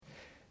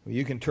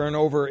You can turn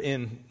over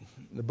in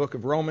the book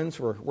of Romans.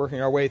 We're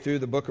working our way through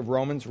the book of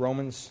Romans.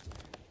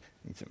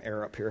 Need some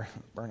air up here.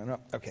 Burning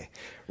up. Okay.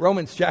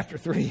 Romans chapter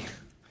 3.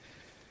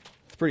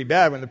 It's pretty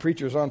bad when the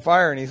preacher's on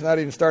fire and he's not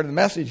even started the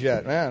message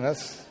yet. Man,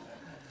 must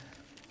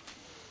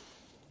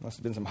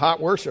have been some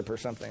hot worship or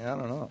something. I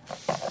don't know.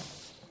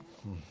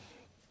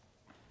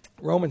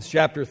 Romans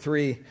chapter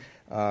 3.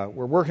 We're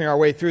working our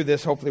way through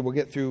this. Hopefully we'll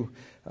get through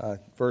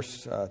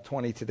verse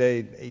 20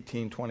 today,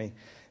 18, 20.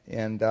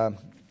 And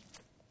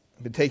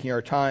been taking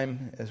our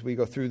time as we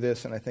go through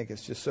this, and I think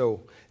it's just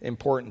so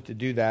important to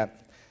do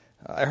that.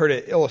 I heard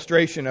an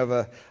illustration of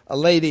a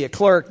lady, a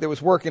clerk, that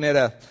was working at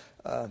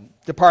a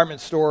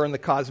department store at the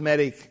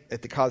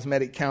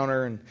cosmetic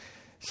counter, and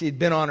she'd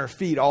been on her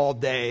feet all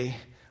day,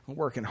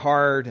 working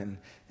hard, and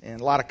a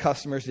lot of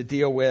customers to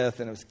deal with,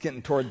 and it was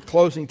getting toward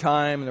closing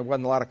time, and there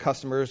wasn't a lot of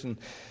customers, and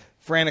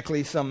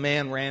frantically some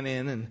man ran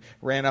in and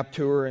ran up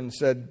to her and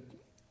said,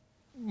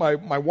 My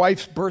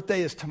wife's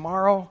birthday is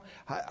tomorrow.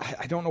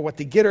 I don't know what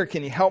to get her.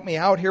 Can you help me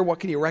out here? What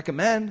can you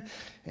recommend?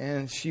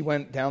 And she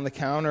went down the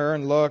counter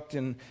and looked,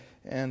 and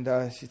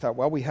she thought,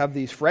 well, we have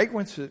these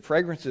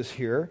fragrances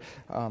here.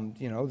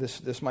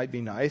 This might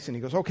be nice. And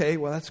he goes, okay,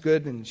 well, that's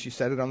good. And she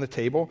set it on the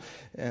table,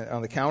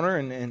 on the counter,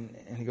 and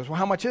he goes, well,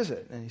 how much is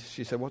it? And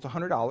she said, well, it's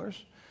 $100.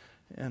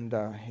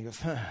 And he goes,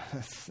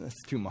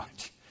 that's too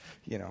much.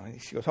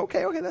 And she goes,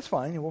 okay, that's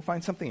fine. We'll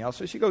find something else.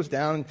 So she goes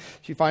down and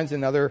she finds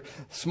another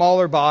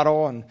smaller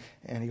bottle, and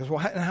he goes, well,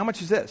 how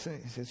much is this?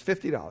 And he says,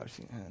 $50.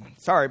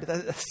 Sorry, but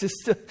that's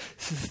just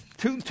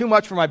too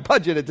much for my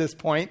budget at this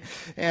point.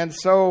 And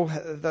so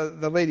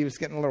the lady was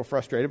getting a little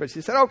frustrated, but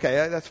she said,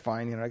 okay, that's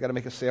fine. I got to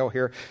make a sale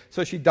here.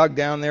 So she dug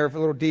down there a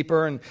little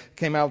deeper and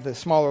came out with a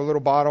smaller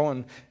little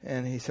bottle,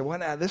 and he said,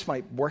 well, this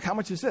might work. How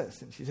much is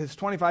this? And she says,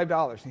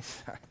 $25. And he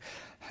said,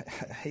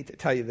 I hate to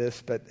tell you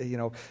this, but, do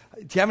you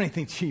have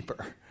anything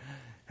cheaper?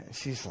 And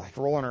she's like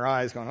rolling her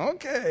eyes going,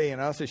 okay,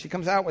 So she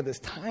comes out with this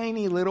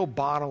tiny little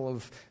bottle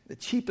of the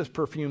cheapest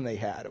perfume they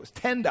had. It was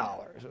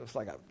 $10. It was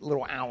like a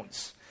little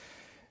ounce.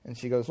 And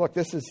she goes, look,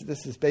 this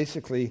is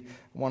basically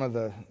one of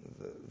the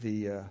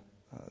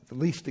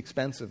least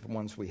expensive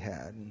ones we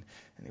had. And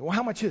he goes, well,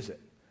 how much is it?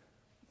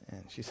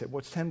 And she said, well,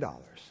 it's $10.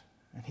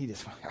 And he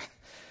just,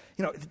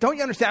 don't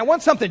you understand? I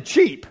want something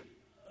cheap.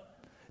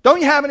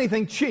 Don't you have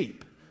anything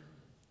cheap?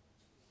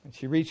 And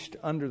she reached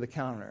under the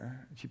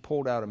counter, and she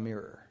pulled out a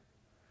mirror.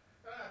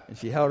 And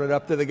she held it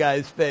up to the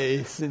guy's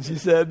face, and she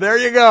said, there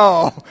you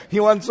go.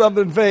 You want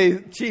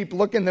something cheap,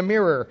 look in the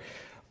mirror.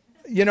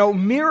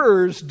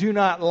 Mirrors do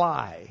not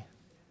lie,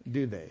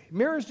 do they?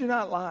 Mirrors do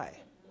not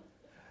lie.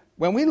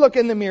 When we look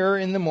in the mirror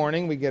in the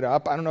morning, we get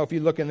up. I don't know if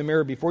you look in the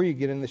mirror before you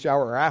get in the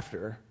shower or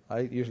after. I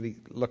usually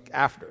look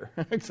after,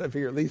 except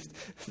for at least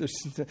there's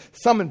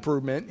some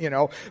improvement,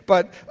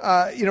 But,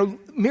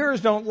 mirrors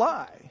don't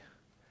lie.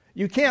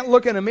 You can't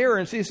look in a mirror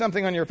and see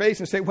something on your face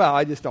and say, well,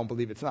 I just don't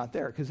believe it's not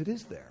there, because it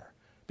is there.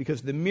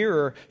 Because the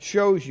mirror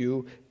shows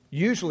you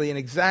usually an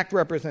exact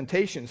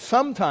representation,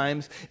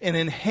 sometimes an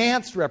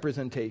enhanced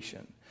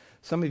representation.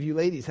 Some of you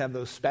ladies have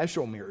those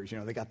special mirrors,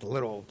 they got the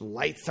little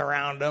lights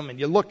around them, and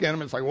you look in them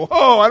and it's like,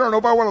 whoa, I don't know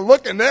if I want to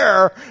look in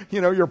there.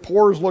 Your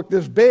pores look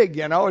this big,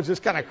 it's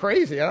just kind of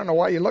crazy. I don't know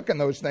why you look in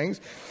those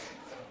things.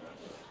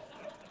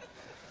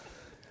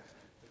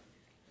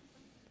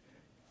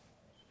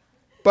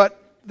 But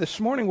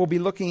this morning we'll be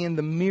looking in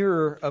the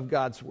mirror of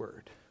God's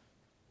Word.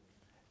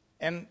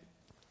 And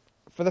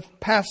for the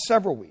past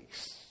several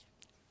weeks,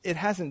 it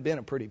hasn't been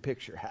a pretty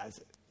picture, has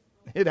it?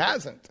 It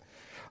hasn't.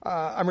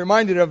 I'm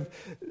reminded of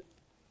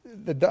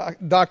the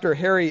Dr.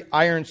 Harry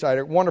Ironside,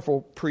 a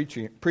wonderful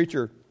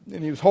preacher,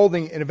 and he was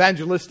holding an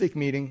evangelistic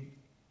meeting.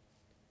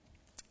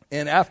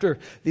 And after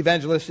the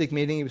evangelistic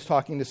meeting, he was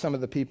talking to some of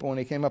the people, and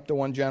he came up to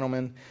one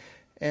gentleman,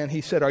 and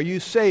he said, are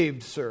you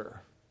saved, sir?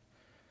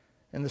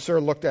 And the sir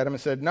looked at him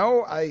and said,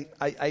 no,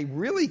 I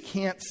really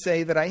can't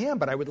say that I am,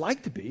 but I would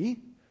like to be.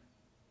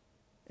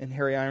 And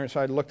Harry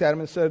Ironside looked at him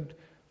and said,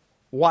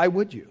 why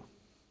would you?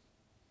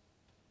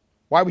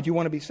 Why would you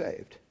want to be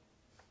saved?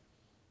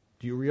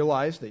 Do you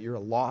realize that you're a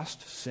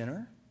lost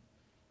sinner?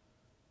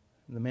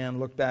 And the man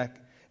looked back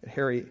at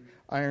Harry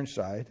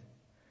Ironside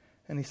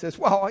and he says,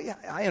 well, yeah,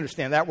 I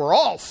understand that. We're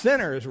all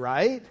sinners,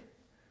 right?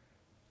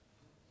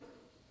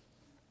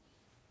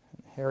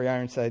 And Harry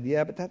Ironside,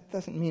 yeah, but that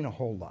doesn't mean a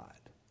whole lot.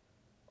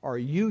 Are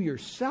you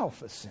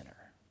yourself a sinner?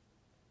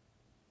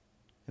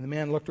 And the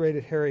man looked right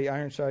at Harry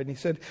Ironside and he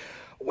said,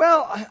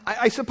 well,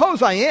 I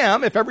suppose I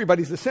am, if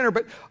everybody's a sinner,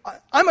 but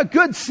I'm a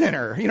good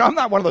sinner. I'm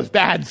not one of those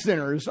bad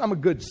sinners. I'm a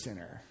good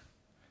sinner.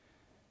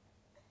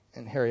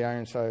 And Harry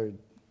Ironside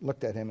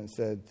looked at him and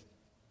said,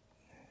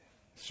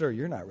 sir,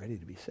 you're not ready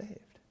to be saved.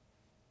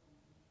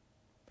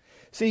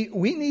 See,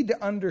 we need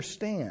to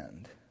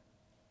understand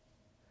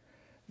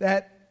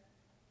that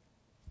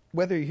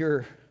whether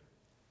you're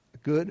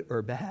good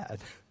or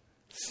bad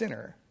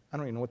sinner, I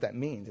don't even know what that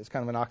means. It's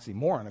kind of an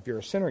oxymoron. If you're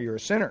a sinner, you're a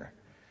sinner.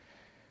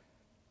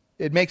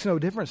 It makes no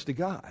difference to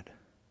God.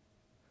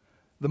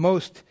 The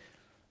most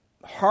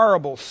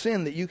horrible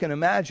sin that you can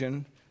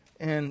imagine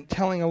and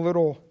telling a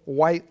little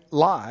white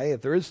lie,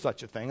 if there is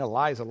such a thing, a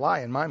lie is a lie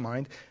in my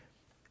mind,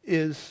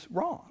 is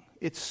wrong.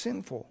 It's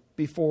sinful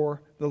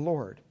before the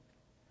Lord.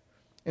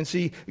 And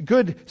see,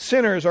 good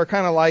sinners are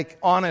kind of like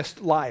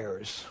honest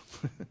liars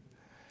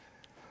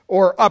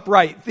or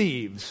upright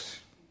thieves.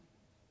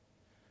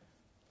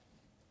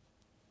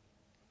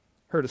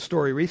 Heard a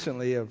story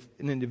recently of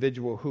an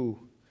individual who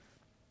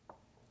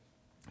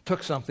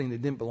took something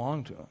that didn't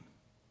belong to him.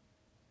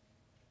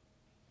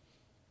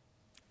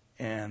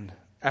 And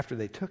after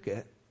they took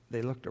it,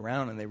 they looked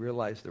around and they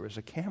realized there was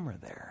a camera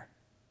there.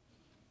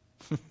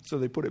 So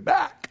they put it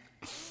back.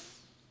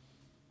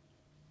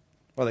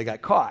 Well, they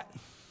got caught.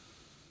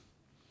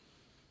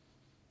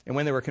 And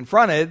when they were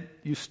confronted,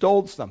 you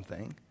stole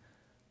something,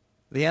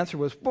 the answer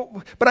was,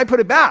 but I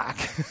put it back.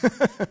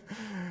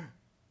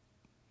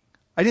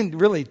 I didn't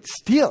really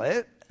steal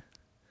it.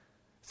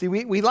 See,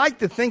 we like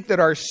to think that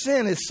our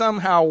sin is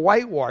somehow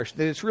whitewashed,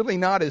 that it's really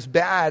not as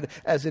bad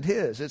as it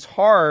is. It's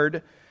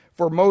hard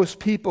for most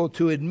people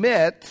to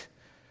admit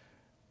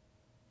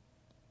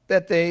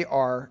that they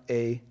are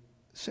a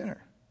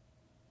sinner.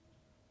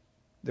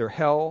 They're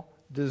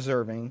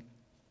hell-deserving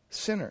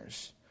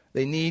sinners.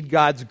 They need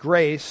God's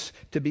grace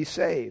to be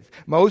saved.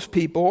 Most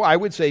people, I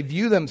would say,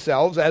 view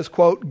themselves as,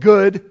 quote,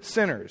 good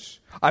sinners.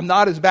 I'm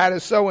not as bad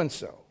as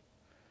so-and-so.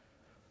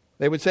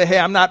 They would say, hey,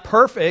 I'm not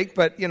perfect,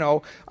 but,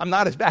 I'm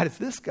not as bad as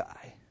this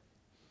guy.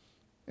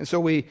 And so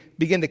we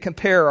begin to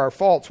compare our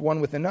faults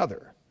one with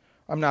another.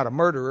 I'm not a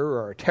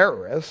murderer or a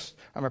terrorist.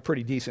 I'm a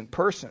pretty decent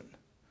person.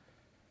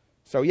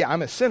 So, yeah,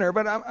 I'm a sinner,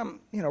 but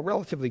I'm a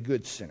relatively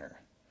good sinner.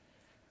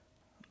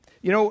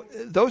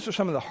 Those are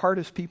some of the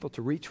hardest people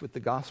to reach with the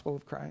gospel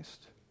of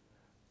Christ.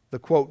 The,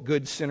 quote,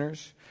 good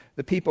sinners.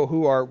 The people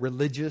who are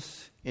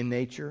religious in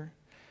nature.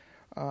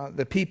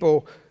 The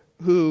people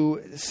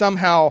who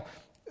somehow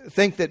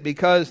think that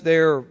because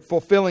they're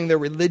fulfilling their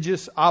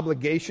religious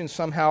obligations,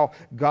 somehow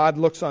God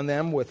looks on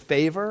them with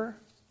favor.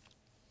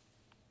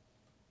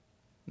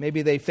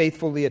 Maybe they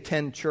faithfully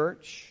attend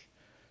church.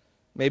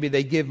 Maybe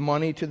they give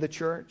money to the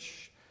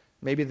church.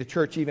 Maybe the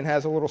church even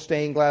has a little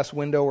stained glass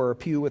window or a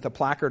pew with a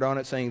placard on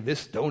it saying,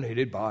 this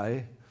donated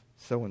by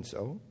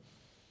so-and-so.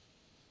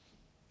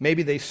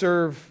 Maybe they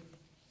serve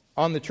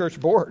on the church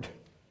board.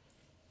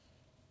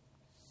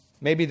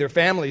 Maybe their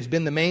family's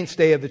been the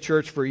mainstay of the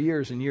church for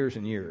years and years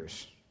and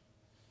years.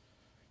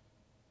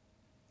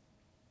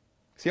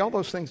 See, all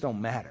those things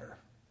don't matter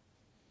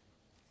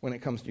when it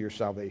comes to your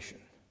salvation.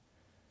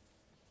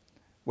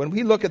 When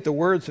we look at the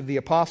words of the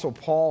Apostle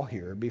Paul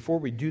here, before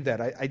we do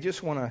that, I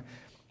just want to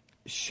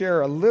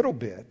share a little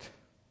bit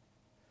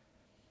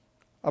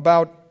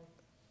about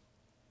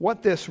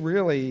what this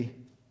really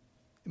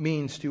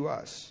means to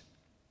us.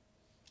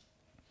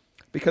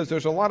 Because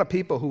there's a lot of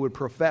people who would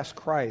profess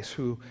Christ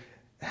who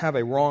have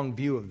a wrong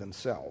view of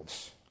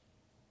themselves.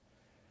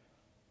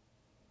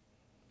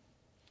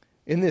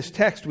 In this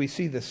text, we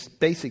see this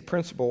basic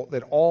principle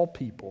that all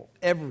people,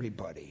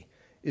 everybody,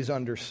 is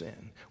under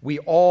sin. We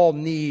all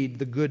need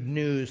the good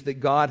news that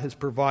God has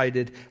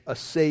provided a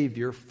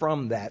Savior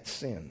from that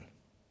sin.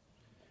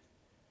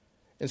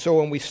 And so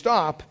when we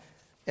stop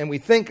and we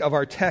think of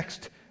our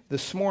text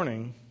this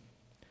morning,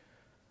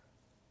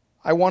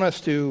 I want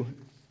us to,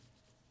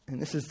 and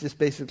this is just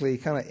basically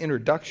kind of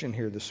introduction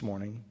here this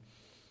morning.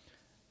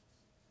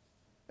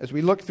 As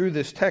we look through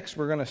this text,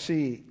 we're going to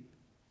see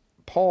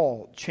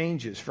Paul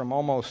changes from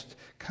almost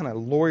kind of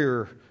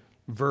lawyer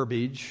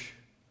verbiage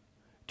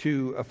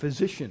to a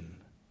physician.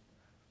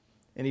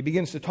 And he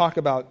begins to talk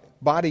about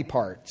body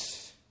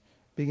parts,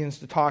 begins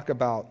to talk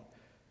about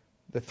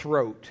the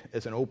throat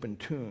as an open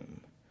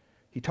tomb.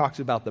 He talks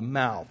about the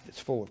mouth that's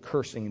full of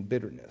cursing and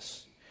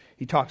bitterness.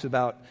 He talks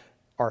about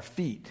our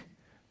feet,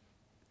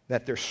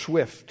 that they're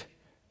swift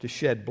to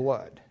shed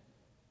blood.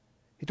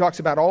 He talks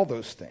about all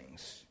those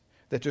things,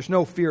 that there's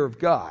no fear of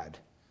God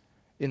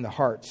in the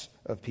hearts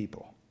of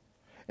people.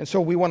 And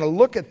so we want to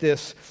look at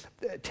this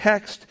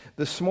text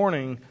this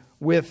morning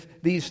with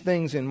these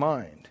things in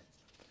mind.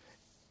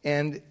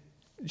 And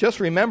just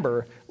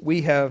remember,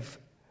 we've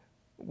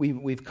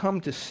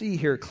come to see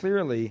here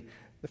clearly,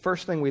 the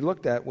first thing we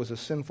looked at was a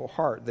sinful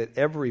heart that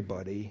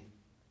everybody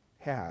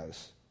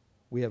has.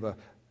 We have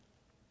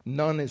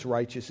none is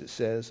righteous, it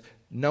says.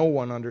 No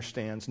one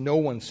understands. No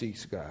one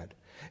seeks God.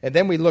 And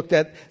then we looked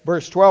at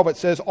verse 12. It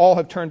says, all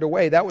have turned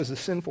away. That was the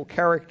sinful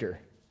character.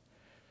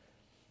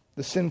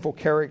 The sinful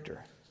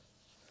character.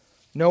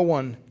 No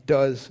one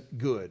does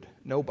good.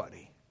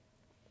 Nobody.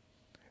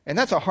 And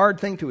that's a hard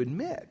thing to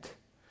admit.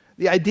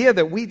 The idea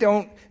that we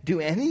don't do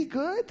any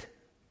good?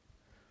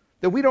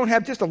 That we don't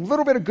have just a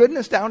little bit of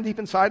goodness down deep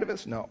inside of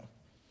us? No.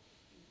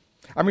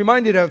 I'm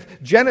reminded of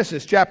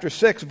Genesis chapter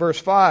 6, verse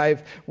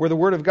 5, where the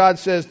Word of God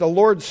says, the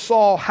Lord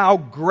saw how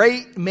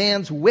great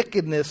man's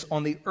wickedness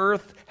on the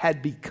earth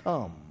had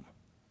become.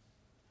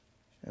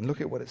 And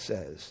look at what it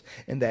says.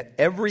 And that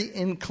every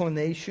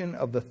inclination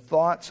of the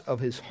thoughts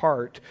of his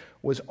heart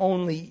was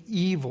only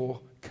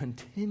evil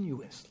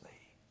continuously.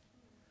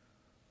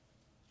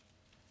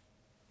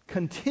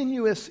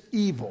 Continuous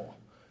evil.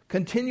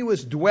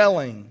 Continuous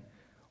dwelling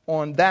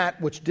on that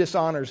which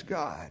dishonors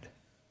God.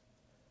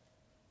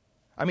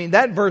 I mean,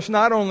 that verse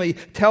not only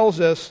tells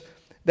us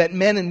that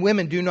men and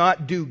women do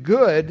not do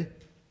good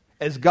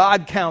as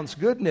God counts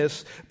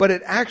goodness, but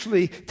it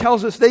actually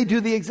tells us they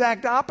do the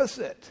exact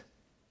opposite.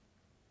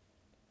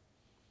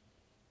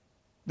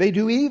 They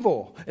do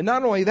evil. And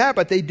not only that,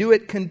 but they do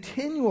it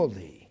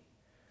continually.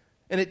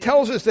 And it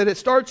tells us that it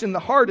starts in the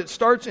heart. It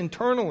starts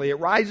internally. It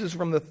rises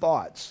from the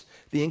thoughts,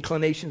 the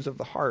inclinations of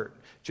the heart,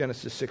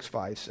 Genesis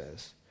 6:5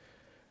 says.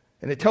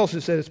 And it tells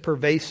us that it's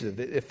pervasive.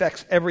 It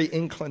affects every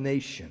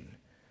inclination.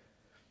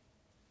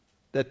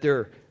 That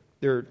their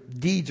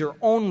deeds are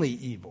only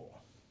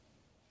evil.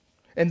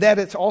 And that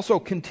it's also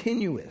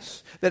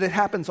continuous. That it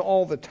happens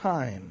all the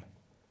time.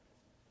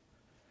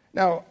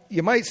 Now,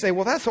 you might say,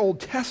 well, that's Old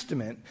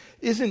Testament.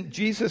 Isn't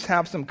Jesus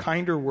have some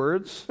kinder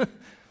words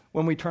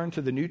when we turn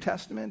to the New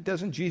Testament?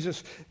 Doesn't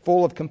Jesus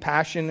full of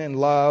compassion and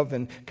love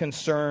and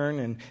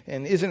concern?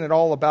 And isn't it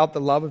all about the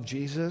love of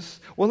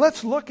Jesus? Well,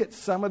 let's look at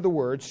some of the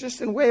words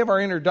just in way of our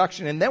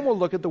introduction, and then we'll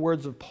look at the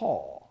words of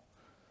Paul.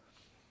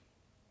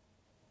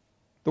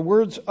 The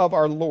words of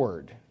our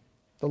Lord,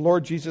 the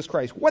Lord Jesus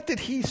Christ. What did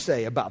he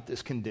say about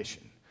this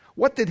condition?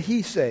 What did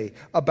he say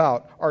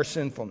about our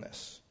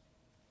sinfulness?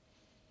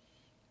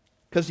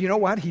 Because you know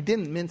what? He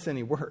didn't mince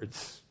any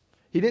words.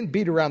 He didn't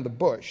beat around the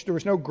bush. There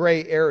was no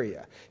gray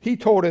area. He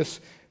told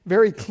us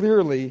very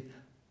clearly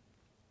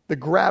the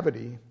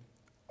gravity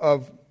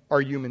of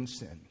our human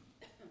sin.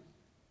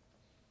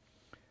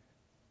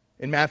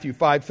 In Matthew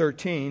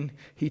 5:13,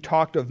 he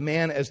talked of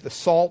man as the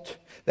salt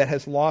that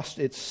has lost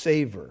its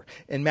savor.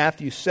 In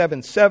Matthew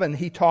 7:7,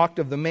 he talked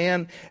of the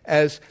man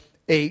as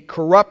a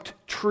corrupt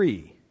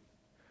tree,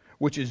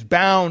 which is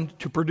bound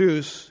to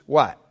produce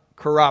what?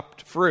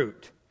 Corrupt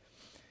fruit.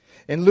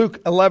 In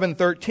Luke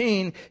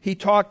 11:13, he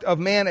talked of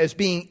man as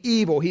being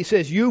evil. He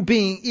says, you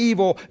being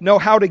evil know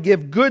how to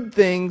give good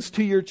things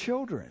to your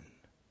children.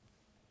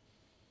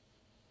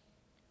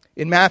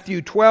 In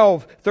Matthew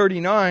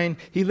 12:39,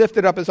 he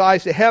lifted up his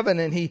eyes to heaven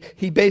and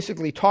he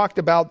basically talked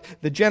about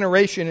the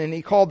generation and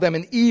he called them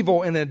an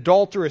evil and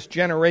adulterous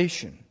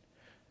generation.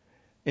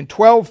 In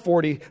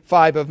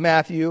 12:45 of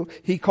Matthew,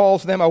 he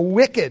calls them a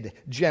wicked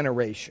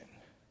generation.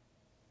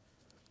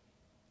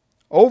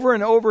 Over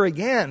and over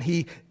again,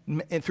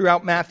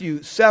 throughout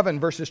Matthew 7,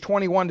 verses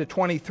 21 to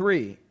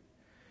 23,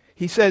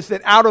 he says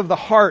that out of the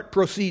heart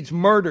proceeds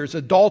murders,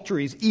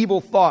 adulteries, evil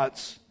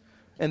thoughts,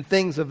 and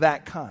things of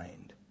that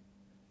kind.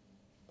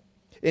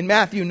 In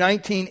Matthew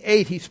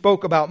 19:8, he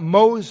spoke about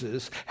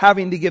Moses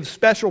having to give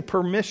special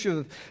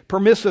permissive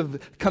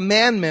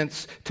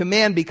commandments to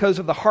man because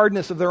of the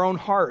hardness of their own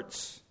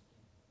hearts.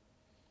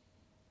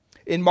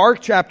 In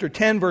Mark chapter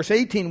 10, verse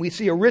 18, we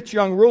see a rich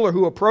young ruler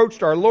who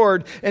approached our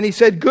Lord and he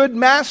said, "Good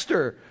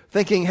master,"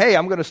 thinking, hey,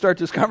 I'm going to start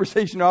this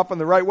conversation off in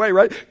the right way,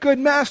 right? "Good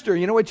master."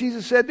 You know what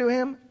Jesus said to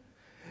him?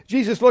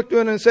 Jesus looked at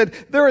him and said,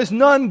 "There is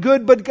none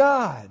good but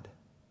God."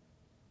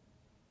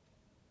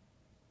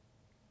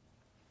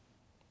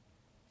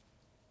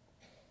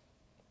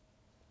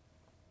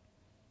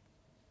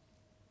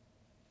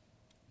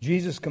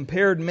 Jesus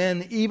compared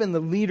men, even the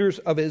leaders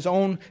of his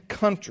own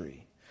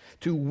country,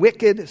 to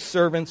wicked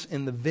servants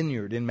in the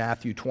vineyard in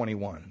Matthew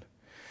 21.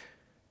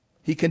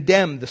 He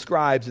condemned the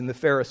scribes and the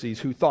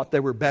Pharisees who thought they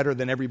were better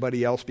than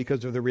everybody else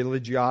because of their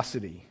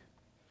religiosity.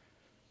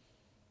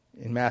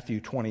 In Matthew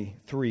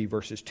 23,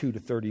 verses 2 to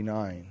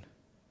 39.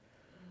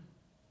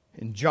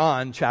 In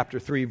John chapter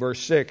 3, verse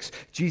 6,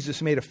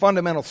 Jesus made a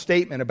fundamental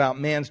statement about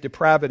man's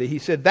depravity. He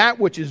said, that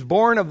which is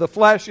born of the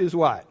flesh is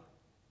what?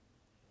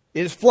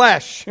 Is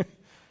flesh.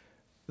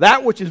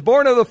 That which is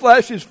born of the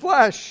flesh is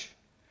flesh.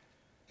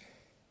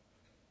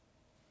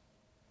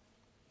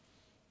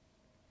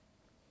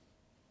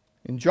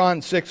 In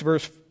John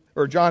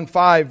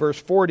 5, verse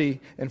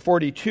 40 and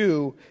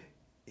 42,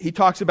 he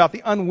talks about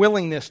the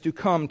unwillingness to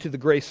come to the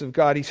grace of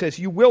God. He says,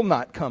 you will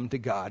not come to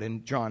God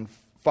in John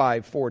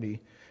 5:40.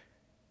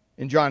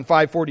 In John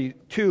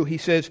 5:42, he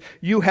says,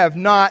 you have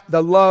not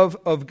the love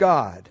of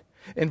God.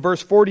 In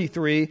verse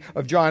 43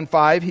 of John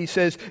 5, he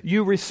says,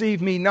 you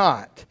receive me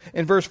not.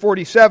 In verse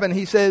 47,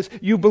 he says,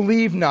 you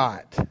believe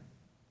not.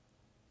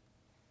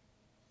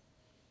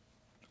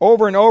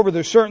 Over and over,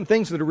 there's certain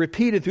things that are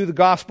repeated through the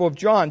Gospel of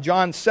John.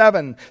 John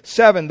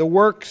 7:7,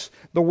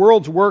 the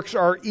world's works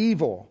are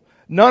evil.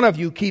 None of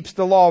you keeps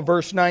the law,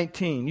 verse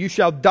 19. You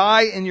shall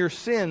die in your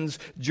sins,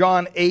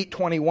 John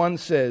 8:21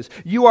 says.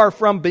 You are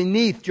from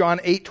beneath, John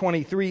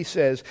 8:23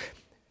 says.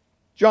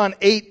 John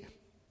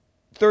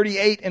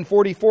 8:38 and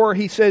 44,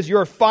 he says,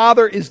 your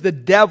father is the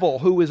devil,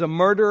 who is a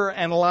murderer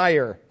and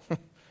liar.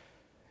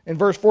 In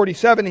verse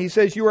 47, he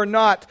says, you are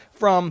not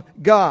from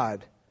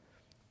God.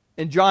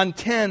 In John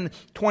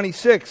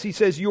 10:26, he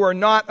says, you are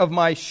not of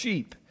my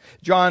sheep.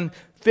 John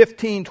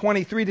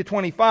 15:23 to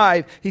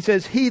 25, he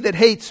says, he that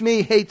hates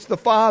me hates the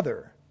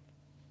Father.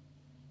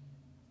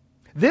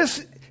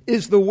 This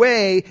is the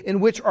way in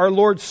which our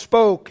Lord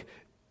spoke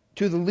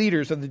to the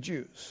leaders of the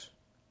Jews.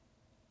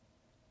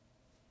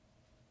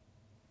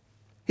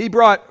 He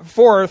brought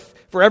forth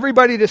for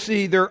everybody to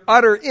see their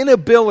utter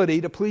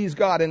inability to please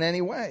God in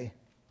any way.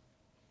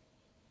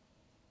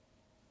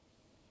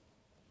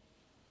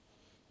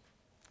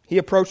 he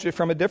approached it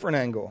from a different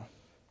angle.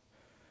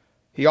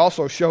 He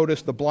also showed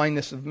us the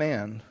blindness of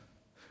man.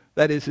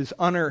 That is, his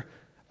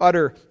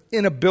utter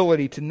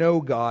inability to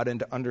know God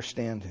and to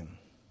understand Him.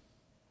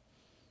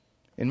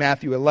 In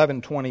Matthew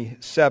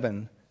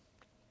 11:27,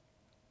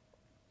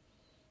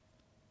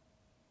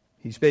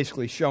 he's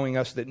basically showing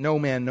us that no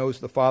man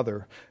knows the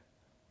Father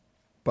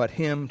but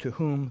him to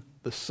whom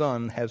the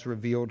Son has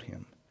revealed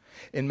Him.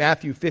 In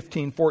Matthew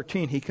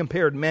 15:14, he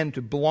compared men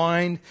to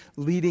blind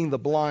leading the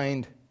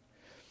blind.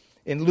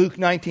 In Luke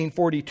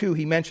 19:42,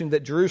 he mentioned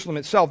that Jerusalem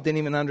itself didn't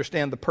even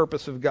understand the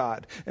purpose of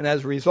God, and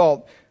as a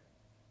result,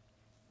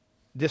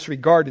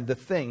 disregarded the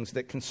things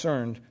that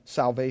concerned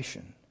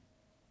salvation.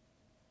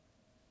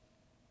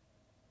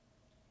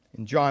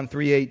 In John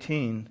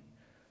 3:18,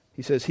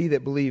 he says, "He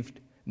that believed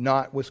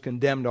not was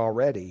condemned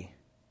already,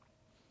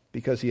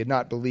 because he had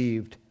not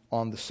believed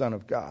on the Son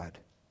of God."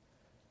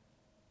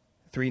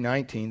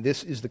 3:19,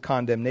 "This is the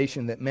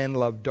condemnation, that men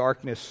love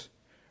darkness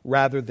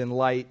rather than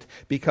light,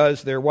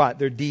 because their what?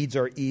 Their deeds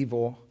are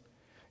evil."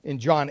 In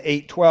John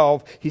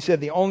 8:12, he said,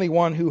 "The only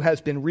one who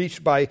has been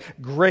reached by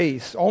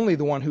grace, only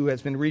the one who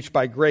has been reached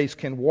by grace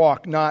can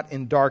walk not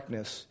in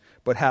darkness,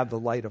 but have the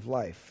light of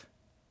life."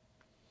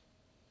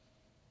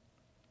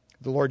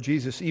 The Lord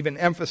Jesus even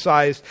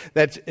emphasized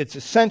that it's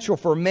essential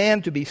for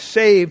man to be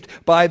saved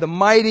by the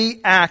mighty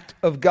act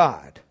of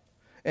God,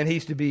 and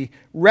he's to be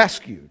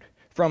rescued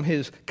from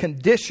his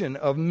condition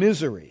of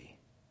misery.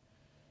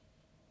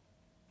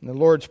 In the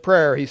Lord's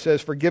Prayer, he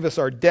says, "Forgive us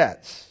our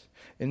debts."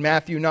 In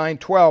Matthew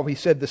 9:12, he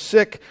said, "The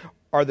sick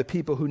are the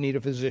people who need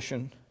a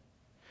physician."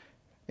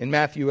 In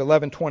Matthew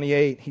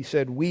 11:28, he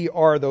said, "We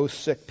are those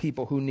sick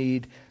people who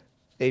need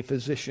a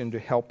physician to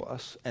help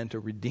us and to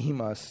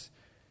redeem us."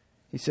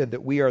 He said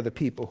that we are the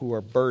people who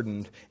are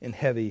burdened and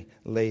heavy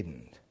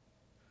laden.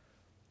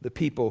 The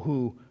people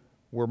who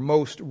were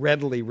most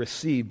readily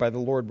received by the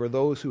Lord were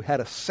those who had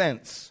a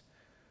sense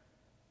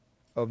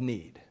of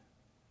need.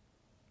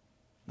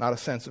 Not a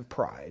sense of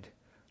pride,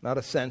 not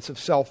a sense of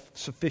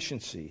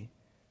self-sufficiency.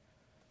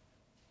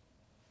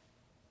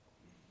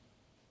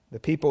 The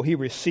people he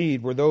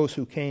received were those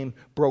who came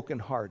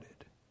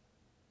brokenhearted,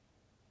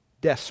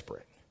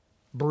 desperate,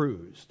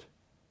 bruised,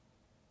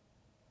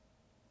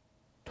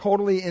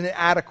 totally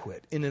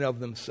inadequate in and of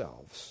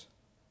themselves.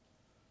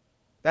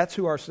 That's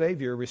who our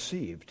Savior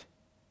received.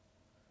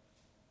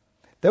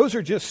 Those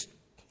are just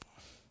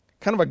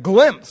kind of a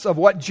glimpse of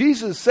what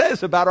Jesus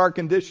says about our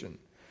condition.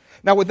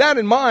 Now, with that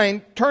in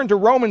mind, turn to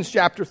Romans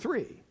chapter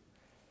 3.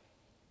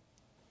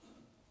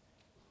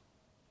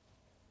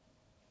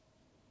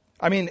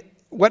 I mean,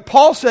 what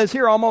Paul says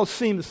here almost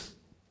seems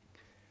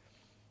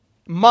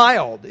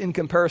mild in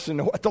comparison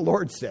to what the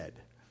Lord said.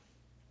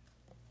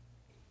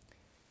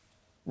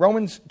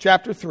 Romans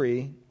chapter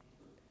 3,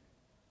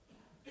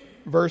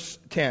 verse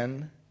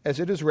 10, "As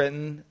it is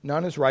written,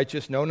 none is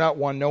righteous, no, not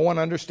one. No one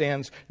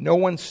understands. No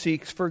one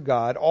seeks for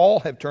God. All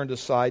have turned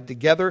aside.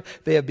 Together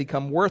they have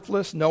become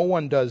worthless. No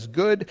one does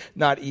good,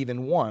 not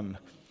even one.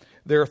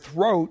 Their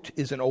throat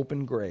is an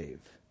open grave.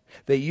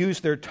 They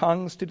use their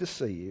tongues to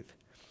deceive.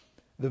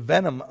 The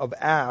venom of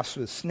asp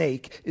with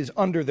snake is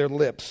under their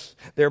lips.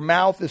 Their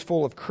mouth is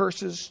full of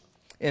curses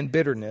and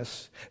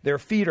bitterness. Their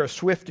feet are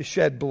swift to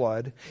shed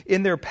blood.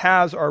 In their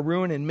paths are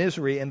ruin and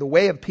misery, and the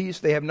way of peace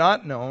they have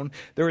not known.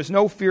 There is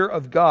no fear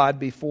of God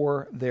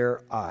before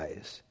their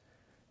eyes."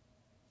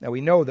 Now we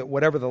know that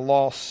whatever the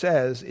law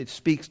says, it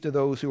speaks to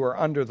those who are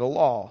under the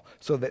law,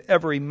 so that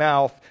every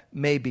mouth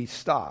may be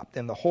stopped,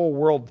 and the whole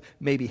world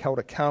may be held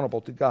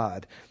accountable to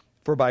God.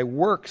 For by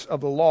works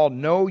of the law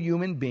no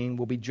human being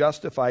will be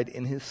justified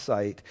in his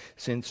sight,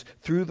 since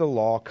through the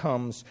law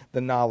comes the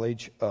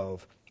knowledge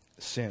of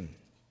sin.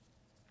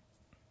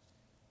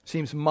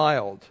 Seems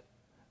mild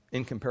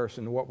in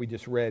comparison to what we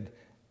just read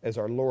as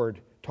our Lord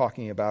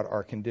talking about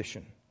our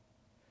condition.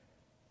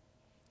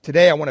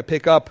 Today I want to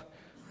pick up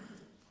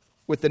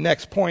with the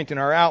next point in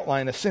our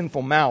outline, a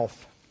sinful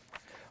mouth.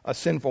 A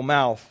sinful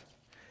mouth.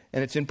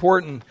 And it's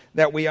important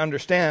that we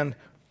understand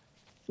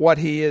what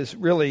he is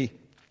really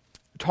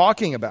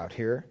talking about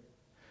here.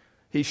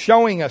 He's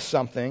showing us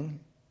something.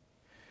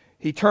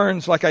 He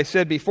turns, like I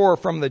said before,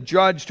 from the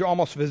judge to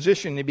almost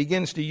physician. He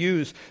begins to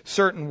use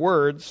certain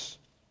words.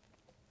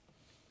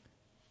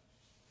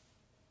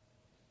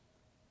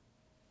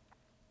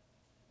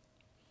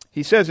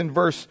 He says in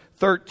verse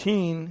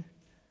 13,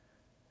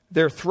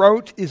 "Their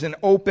throat is an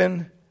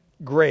open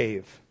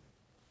grave."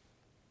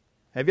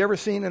 Have you ever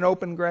seen an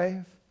open grave?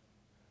 Have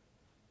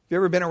you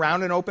ever been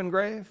around an open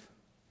grave?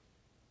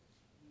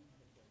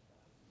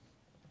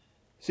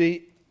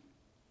 See,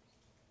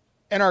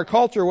 in our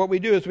culture, what we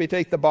do is we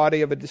take the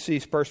body of a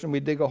deceased person, we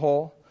dig a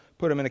hole,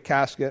 put them in a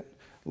casket,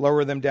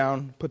 lower them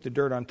down, put the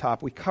dirt on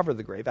top. We cover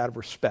the grave out of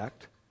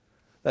respect.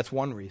 That's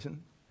one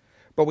reason.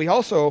 But we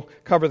also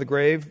cover the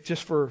grave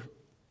just for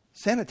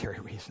sanitary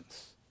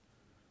reasons.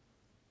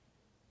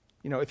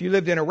 You know, if you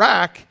lived in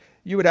Iraq,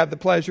 you would have the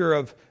pleasure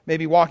of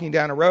maybe walking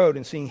down a road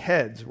and seeing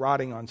heads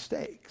rotting on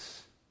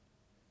stakes.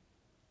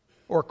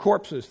 Or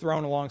corpses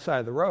thrown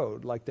alongside the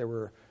road like they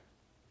were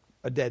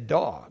a dead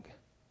dog.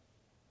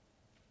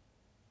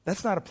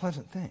 That's not a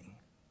pleasant thing.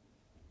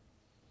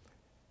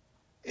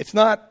 It's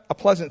not a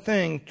pleasant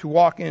thing to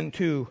walk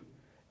into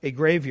a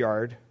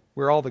graveyard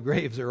where all the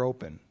graves are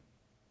open.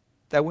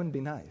 That wouldn't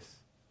be nice.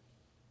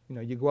 You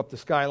know, you go up the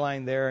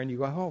skyline there and you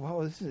go,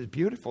 oh, this is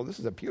beautiful. This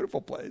is a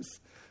beautiful place.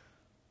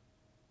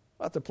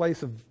 Well, it's a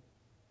place of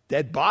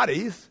dead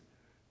bodies,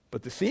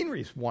 but the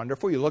scenery's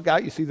wonderful. You look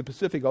out, you see the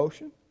Pacific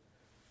Ocean.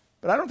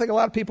 But I don't think a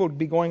lot of people would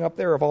be going up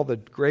there if all the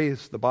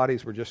graves, the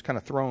bodies were just kind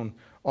of thrown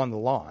on the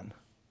lawn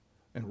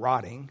and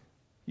rotting.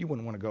 You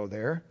wouldn't want to go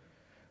there.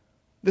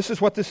 This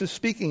is what this is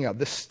speaking of,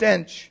 the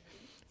stench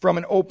from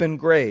an open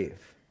grave.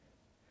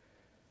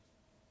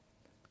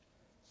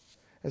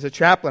 As a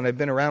chaplain, I've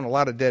been around a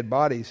lot of dead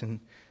bodies, and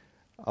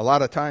a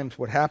lot of times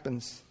what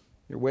happens,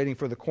 you're waiting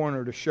for the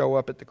coroner to show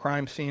up at the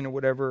crime scene or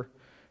whatever,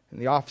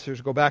 and the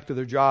officers go back to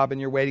their job,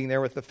 and you're waiting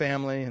there with the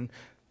family, and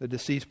the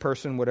deceased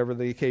person, whatever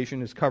the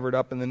occasion, is covered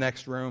up in the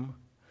next room.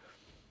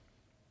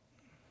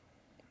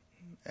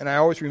 And I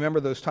always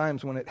remember those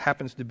times when it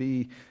happens to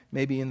be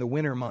maybe in the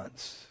winter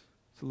months.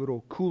 It's a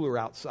little cooler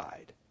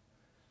outside.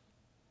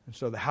 And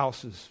so the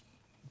house is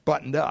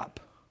buttoned up.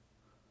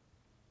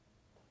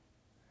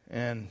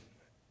 And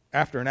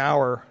after an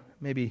hour,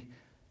 maybe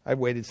I've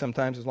waited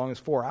sometimes as long as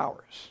 4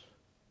 hours.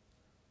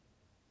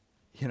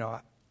 You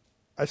know,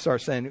 I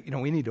start saying,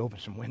 we need to open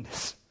some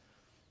windows.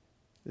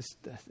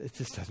 It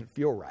just doesn't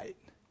feel right.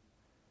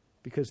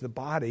 Because the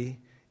body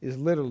is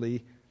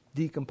literally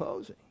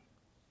decomposing.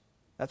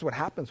 That's what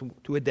happens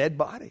to a dead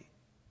body.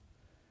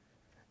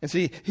 And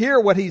see, here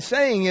what he's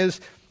saying is,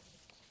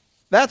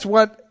 that's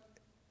what,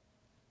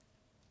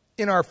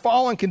 in our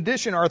fallen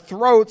condition, our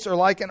throats are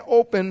like an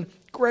open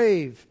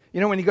grave.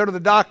 You know, when you go to the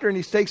doctor and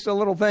he takes a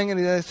little thing and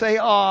they say,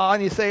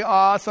 and you say,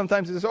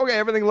 sometimes he says, okay,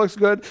 everything looks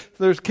good.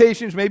 There's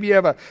occasions, maybe you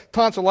have a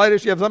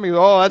tonsillitis, you have something,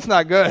 that's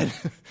not good.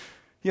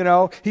 You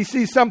know, he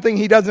sees something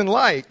he doesn't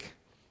like.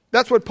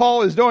 That's what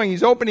Paul is doing.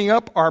 He's opening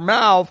up our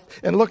mouth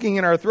and looking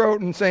in our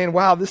throat and saying,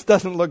 wow, this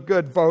doesn't look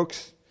good,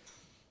 folks.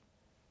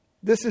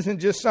 This isn't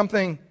just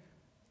something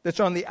that's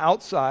on the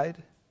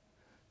outside.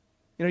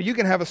 You know, you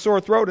can have a sore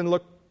throat and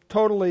look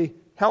totally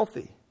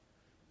healthy.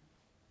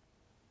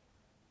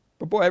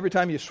 But boy, every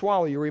time you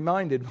swallow, you're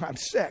reminded, I'm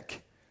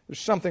sick. There's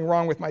something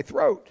wrong with my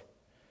throat.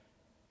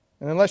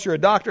 And unless you're a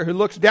doctor who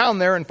looks down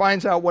there and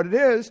finds out what it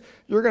is,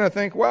 you're going to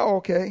think, well,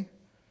 okay.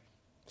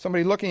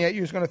 Somebody looking at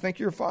you is going to think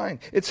you're fine.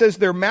 It says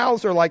their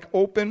mouths are like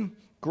open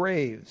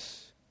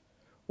graves.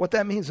 What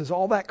that means is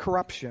all that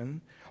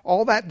corruption,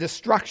 all that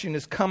destruction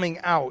is coming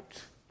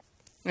out.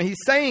 And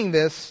he's saying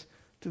this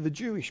to the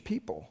Jewish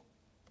people.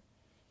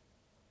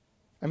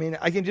 I mean,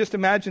 I can just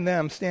imagine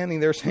them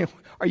standing there saying,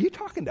 are you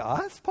talking to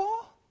us,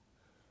 Paul?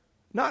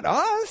 Not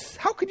us.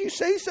 How could you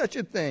say such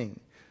a thing?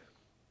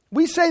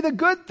 We say the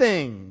good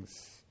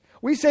things.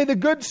 We say the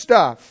good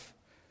stuff.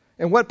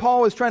 And what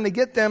Paul is trying to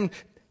get them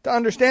to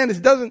understand is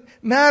it doesn't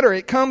matter.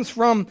 It comes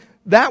from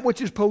that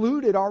which is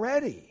polluted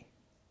already.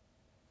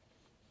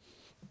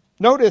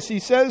 Notice he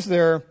says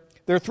there,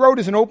 their throat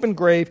is an open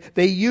grave.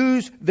 They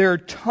use their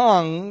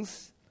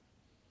tongues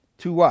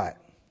to what?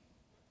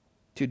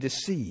 To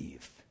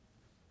deceive.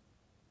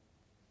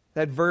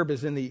 That verb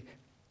is in the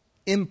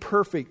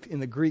imperfect in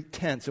the Greek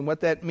tense. And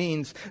what that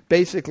means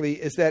basically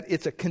is that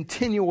it's a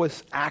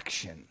continuous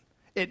action.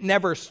 It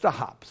never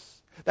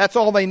stops. That's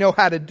all they know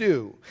how to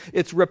do.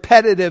 It's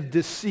repetitive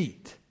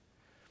deceit.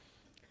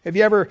 Have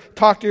you ever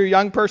talked to your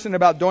young person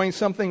about doing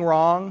something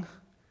wrong?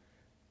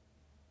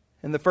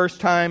 And the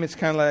first time it's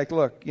kind of like,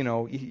 look,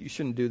 you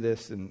shouldn't do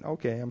this. And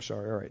okay, I'm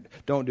sorry. All right.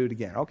 Don't do it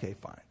again. Okay,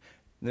 fine.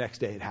 The next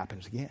day it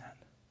happens again.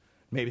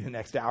 Maybe the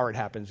next hour it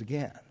happens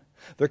again.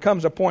 There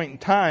comes a point in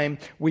time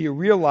where you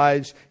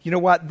realize, you know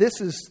what,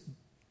 this is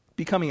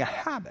becoming a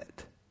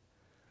habit.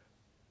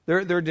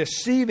 They're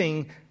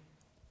deceiving.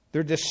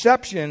 Their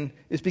deception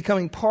is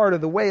becoming part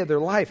of the way of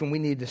their life, and we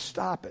need to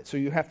stop it. So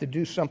you have to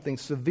do something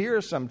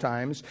severe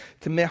sometimes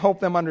to help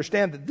them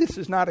understand that this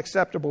is not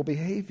acceptable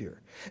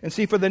behavior. And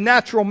see, for the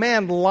natural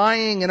man,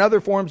 lying and other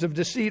forms of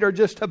deceit are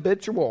just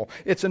habitual.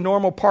 It's a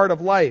normal part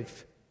of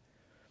life.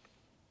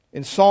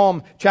 In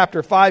Psalm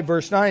chapter 5,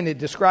 verse 9, it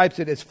describes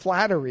it as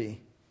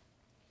flattery.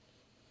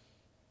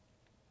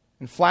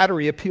 And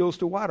flattery appeals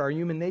to what? Our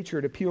human nature.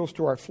 It appeals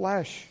to our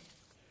flesh.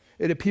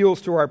 It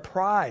appeals to our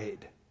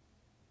pride.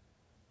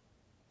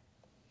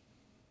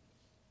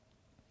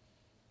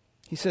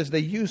 He says they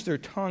use their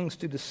tongues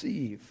to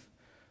deceive.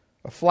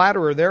 A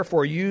flatterer,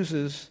 therefore,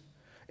 uses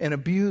and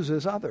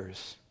abuses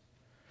others.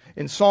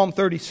 In Psalm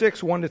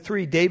 36,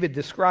 1-3, David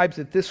describes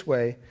it this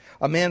way.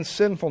 A man's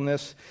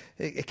sinfulness,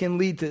 it can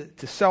lead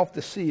to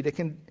self-deceit. It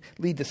can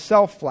lead to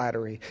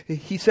self-flattery.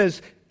 He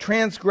says,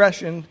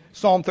 transgression,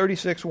 Psalm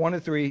 36,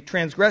 1-3,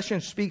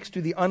 transgression speaks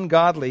to the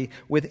ungodly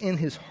within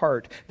his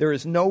heart. There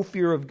is no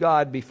fear of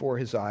God before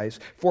his eyes,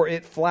 for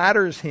it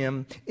flatters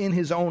him in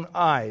his own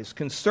eyes.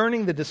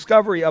 Concerning the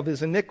discovery of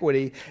his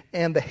iniquity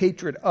and the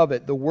hatred of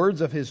it, the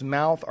words of his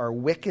mouth are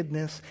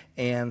wickedness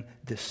and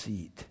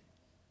deceit.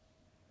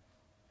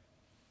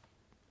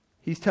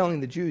 He's telling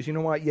the Jews, you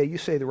know what? Yeah, you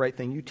say the right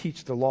thing. You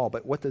teach the law,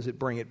 but what does it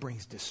bring? It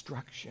brings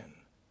destruction.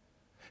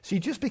 See,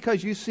 just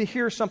because you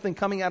hear something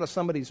coming out of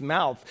somebody's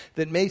mouth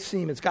that may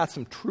seem it's got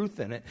some truth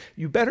in it,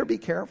 you better be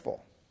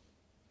careful.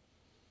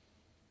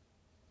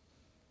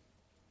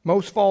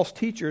 Most false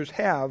teachers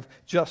have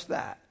just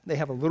that. They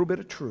have a little bit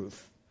of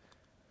truth.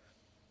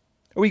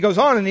 He goes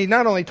on and he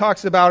not only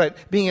talks about it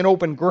being an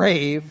open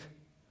grave,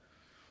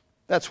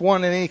 that's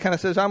one, and then he kind of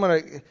says, I'm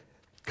going to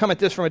come at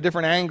this from a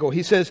different angle.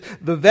 He says,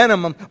 the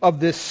venom of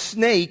this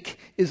snake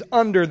is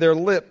under their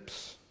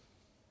lips.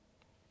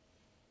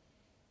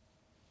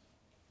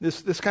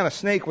 This kind of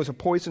snake was a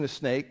poisonous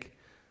snake.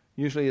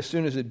 Usually as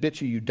soon as it bit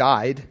you, you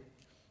died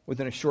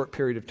within a short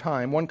period of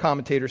time. One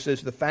commentator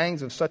says the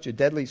fangs of such a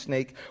deadly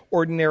snake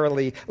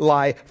ordinarily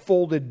lie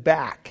folded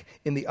back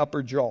in the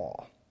upper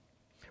jaw.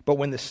 But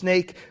when the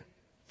snake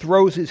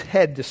throws his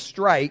head to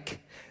strike,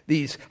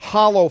 these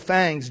hollow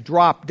fangs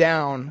drop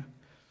down,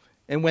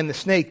 and when the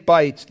snake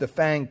bites, the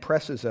fang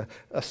presses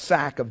a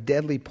sac of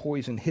deadly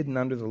poison hidden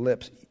under the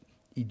lips,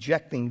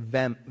 ejecting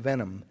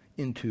venom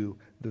into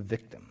the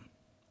victim.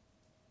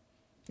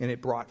 And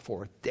it brought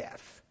forth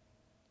death.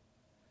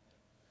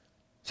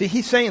 See,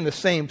 he's saying the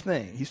same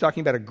thing. He's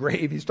talking about a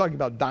grave. He's talking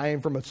about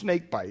dying from a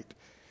snake bite.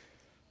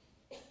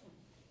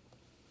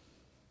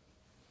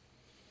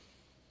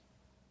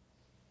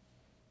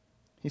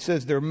 He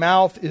says their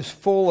mouth is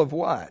full of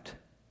what?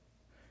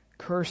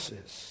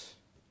 Curses.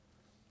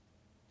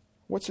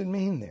 What's it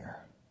mean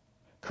there?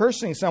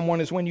 Cursing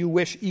someone is when you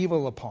wish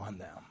evil upon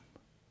them.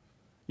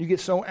 You get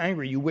so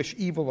angry, you wish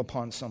evil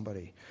upon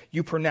somebody.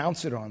 You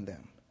pronounce it on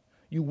them.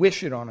 You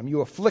wish it on them.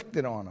 You afflict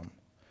it on them.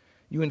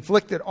 You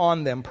inflict it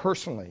on them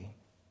personally.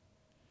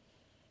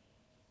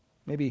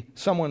 Maybe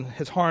someone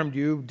has harmed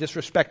you,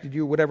 disrespected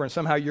you, whatever, and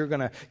somehow you're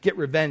going to get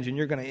revenge and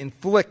you're going to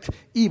inflict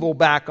evil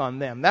back on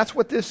them. That's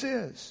what this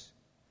is.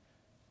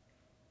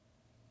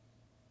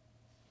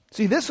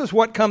 See, this is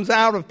what comes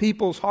out of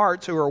people's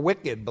hearts who are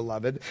wicked,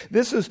 beloved.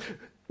 This is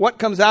what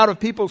comes out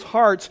of people's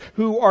hearts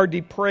who are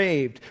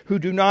depraved, who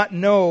do not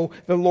know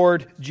the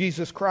Lord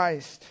Jesus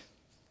Christ.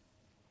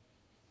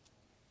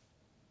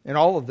 And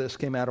all of this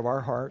came out of our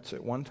hearts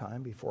at one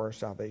time before our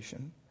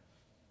salvation.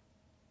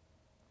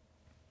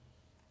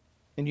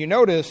 And you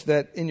notice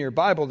that in your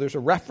Bible there's a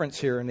reference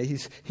here, and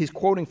he's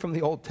quoting from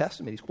the Old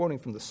Testament. He's quoting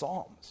from the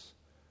Psalms.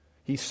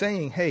 He's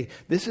saying, hey,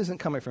 this isn't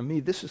coming from me.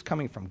 This is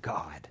coming from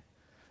God.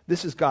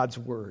 This is God's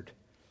Word.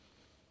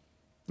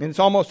 And it's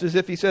almost as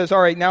if he says,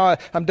 all right, now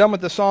I'm done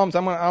with the Psalms. I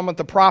want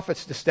the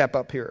prophets to step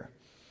up here.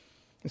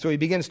 And so he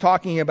begins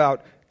talking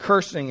about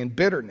cursing and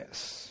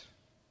bitterness.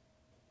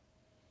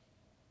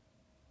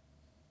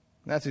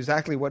 And that's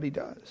exactly what he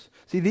does.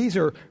 See, these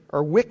are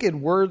wicked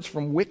words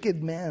from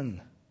wicked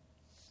men.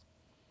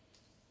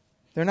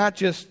 They're not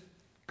just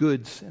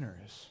good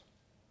sinners.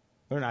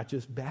 They're not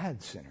just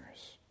bad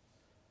sinners.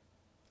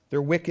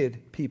 They're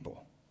wicked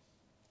people.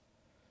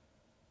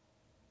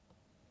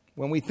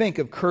 When we think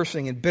of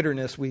cursing and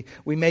bitterness, we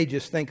may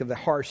just think of the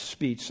harsh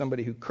speech,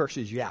 somebody who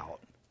curses you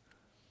out.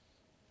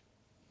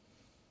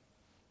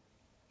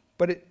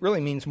 But it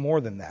really means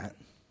more than that.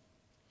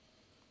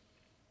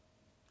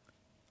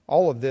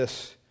 All of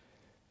this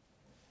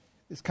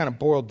is kind of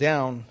boiled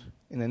down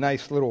in a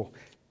nice little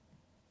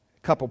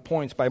couple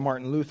points by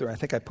Martin Luther. I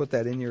think I put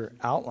that in your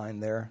outline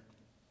there.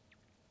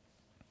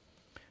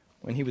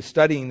 When he was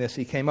studying this,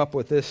 he came up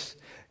with this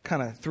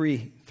kind of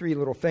three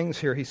little things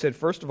here. He said,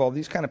 first of all,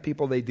 these kind of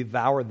people, they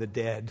devour the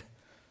dead.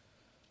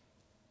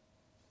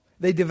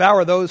 They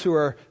devour those who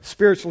are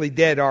spiritually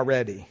dead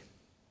already.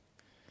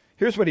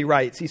 Here's what he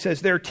writes. He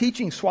says, their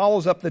teaching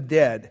swallows up the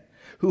dead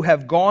who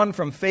have gone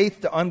from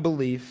faith to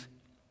unbelief,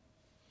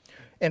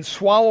 and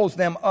swallows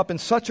them up in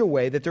such a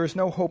way that there is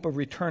no hope of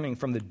returning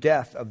from the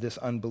death of this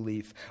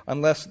unbelief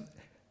unless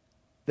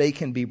they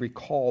can be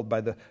recalled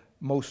by the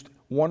most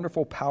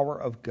wonderful power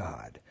of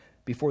God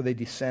before they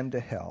descend to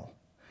hell,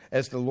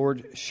 as the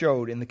Lord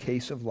showed in the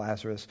case of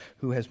Lazarus,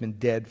 who has been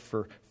dead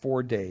for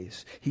 4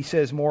 days. He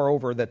says,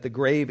 moreover, that the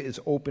grave is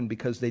open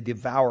because they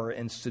devour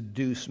and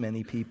seduce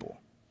many people.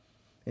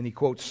 And he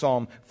quotes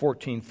Psalm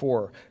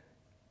 14:4.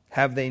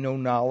 Have they no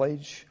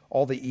knowledge,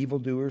 all the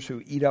evildoers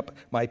who eat up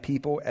my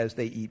people as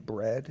they eat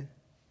bread?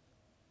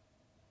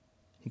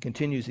 He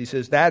continues, he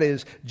says, that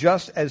is,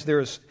 just as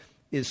there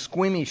is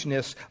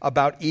squeamishness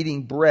about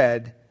eating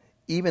bread,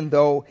 even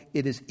though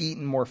it is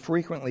eaten more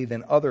frequently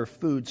than other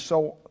foods,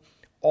 so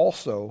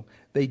also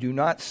they do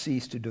not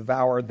cease to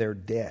devour their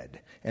dead,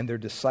 and their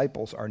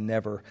disciples are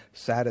never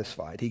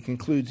satisfied. He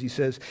concludes, he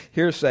says,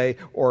 hearsay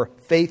or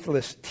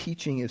faithless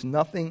teaching is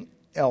nothing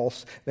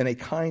else than a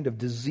kind of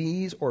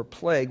disease or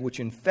plague which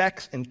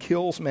infects and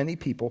kills many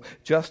people,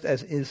 just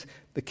as is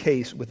the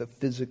case with a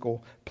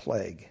physical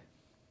plague.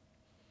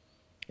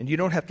 And you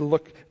don't have to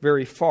look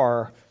very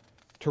far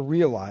to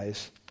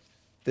realize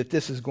that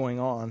this is going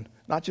on,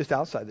 not just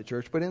outside the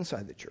church, but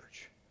inside the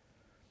church.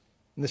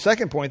 And the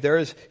second point there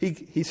is,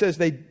 he says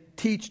they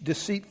teach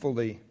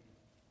deceitfully.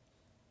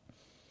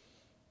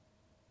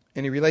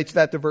 And he relates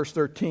that to verse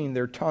 13,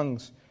 their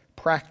tongues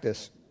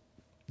practice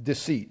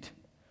deceit.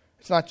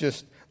 It's not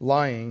just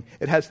lying.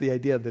 It has the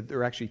idea that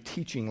they're actually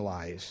teaching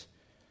lies.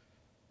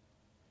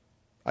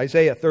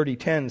 Isaiah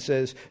 30:10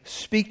 says,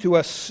 "Speak to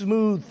us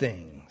smooth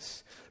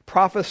things.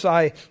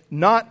 Prophesy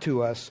not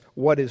to us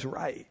what is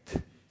right."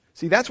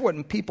 See, that's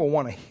what people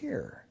want to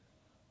hear.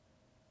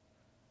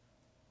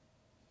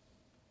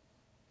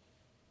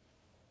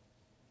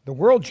 The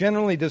world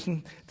generally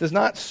does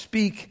not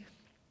speak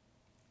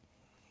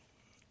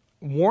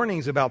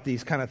warnings about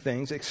these kind of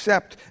things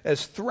except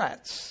as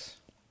threats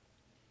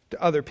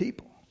to other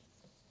people.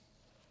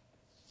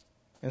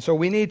 And so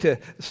we need to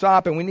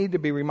stop and we need to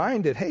be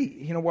reminded, hey,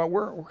 you know what,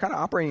 we're kind of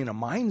operating in a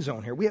mind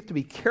zone here. We have to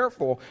be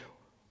careful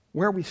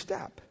where we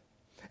step.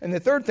 And the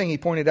third thing he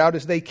pointed out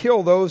is they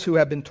kill those who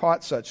have been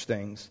taught such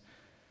things.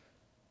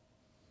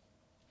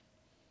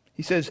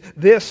 He says,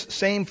 this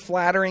same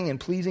flattering and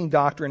pleasing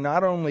doctrine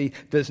not only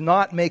does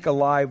not make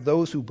alive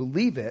those who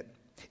believe it,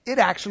 it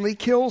actually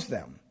kills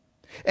them.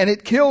 And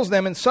it kills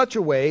them in such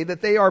a way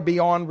that they are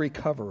beyond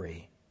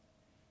recovery.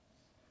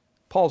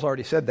 Paul's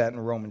already said that in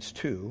Romans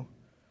 2,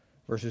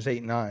 verses 8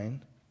 and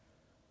 9.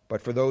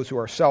 But for those who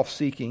are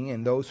self-seeking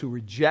and those who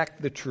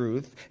reject the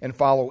truth and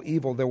follow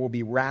evil, there will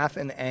be wrath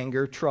and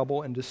anger,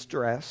 trouble and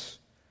distress.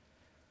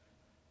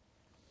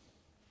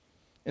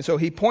 And so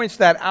he points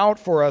that out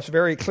for us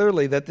very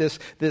clearly, that this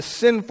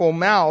sinful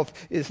mouth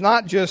is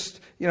not just,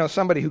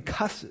 somebody who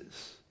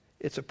cusses.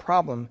 It's a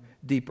problem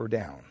deeper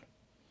down.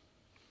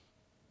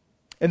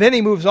 And then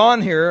he moves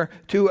on here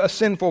to a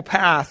sinful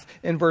path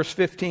in verse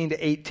 15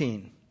 to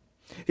 18.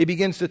 He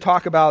begins to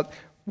talk about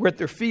what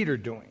their feet are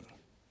doing.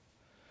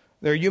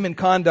 Their human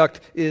conduct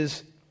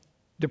is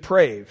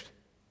depraved.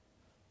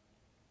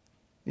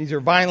 These are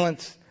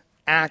violent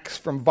acts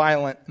from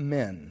violent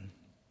men.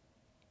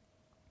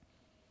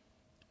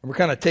 And we're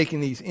kind of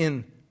taking these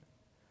in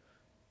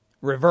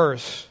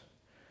reverse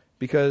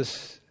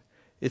because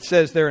it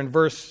says there in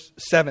verse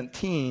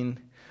 17,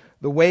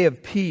 the way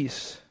of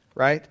peace,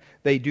 right,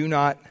 they do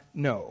not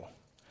know.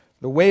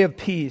 The way of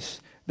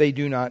peace they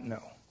do not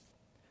know.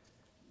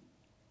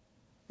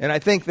 And I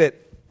think that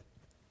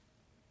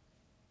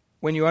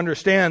when you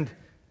understand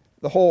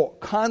the whole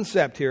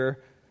concept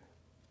here,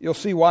 you'll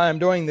see why I'm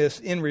doing this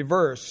in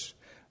reverse.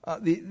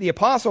 The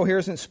apostle here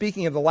isn't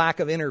speaking of the lack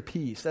of inner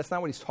peace. That's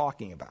not what he's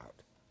talking about.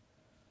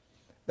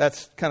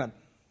 That's kind of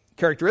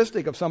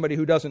characteristic of somebody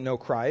who doesn't know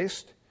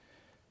Christ.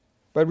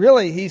 But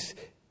really,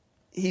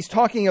 he's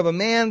talking of a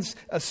man's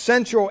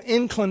essential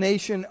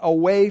inclination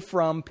away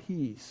from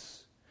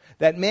peace.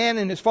 That man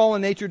in his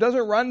fallen nature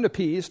doesn't run to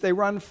peace, they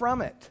run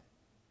from it.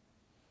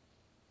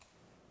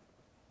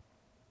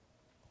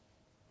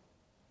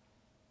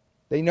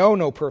 They know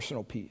no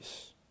personal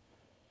peace.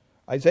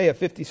 Isaiah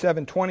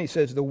 57:20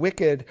 says, the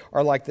wicked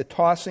are like the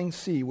tossing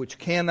sea which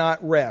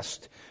cannot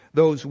rest.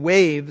 Those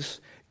waves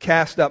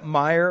cast up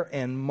mire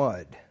and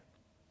mud.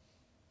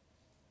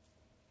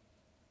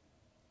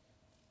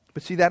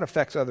 But see, that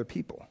affects other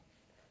people.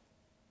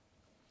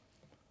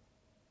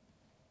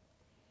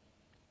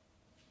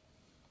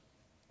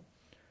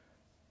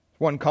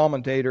 One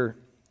commentator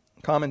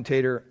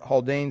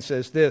Haldane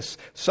says this,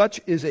 such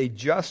is a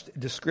just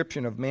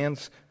description of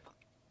man's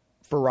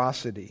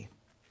ferocity,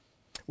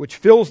 which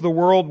fills the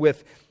world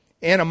with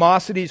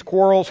animosities,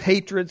 quarrels,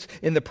 hatreds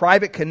in the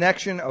private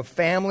connection of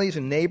families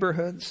and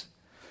neighborhoods,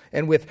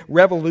 and with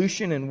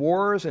revolution and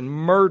wars and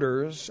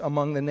murders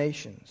among the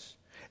nations.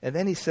 And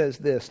then he says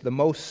this, the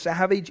most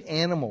savage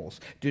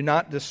animals do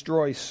not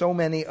destroy so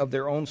many of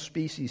their own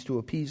species to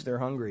appease their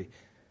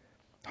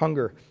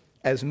hunger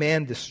as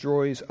man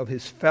destroys of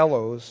his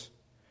fellows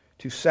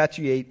to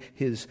satiate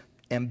his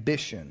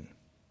ambition,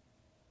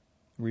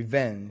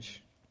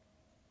 revenge.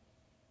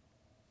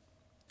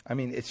 I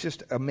mean, it's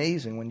just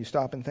amazing when you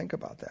stop and think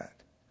about that.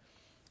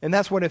 And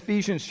that's what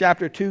Ephesians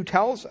chapter 2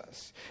 tells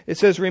us. It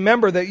says,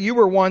 remember that you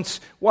were once,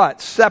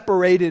 what?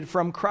 Separated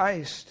from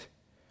Christ.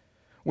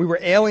 We were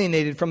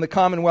alienated from the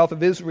commonwealth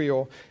of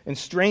Israel and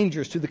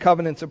strangers to the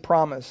covenants of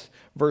promise.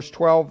 Verse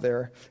 12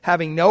 there.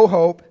 Having no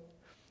hope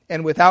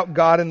and without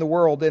God in the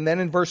world. And then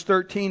in verse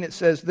 13 it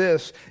says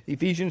this,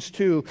 Ephesians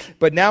 2,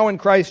 but now in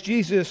Christ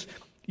Jesus,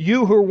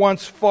 you who were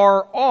once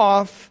far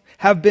off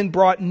have been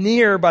brought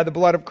near by the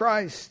blood of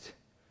Christ.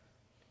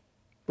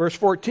 Verse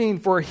 14,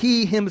 for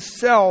he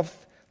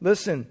himself,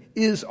 listen,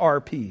 is our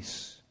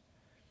peace,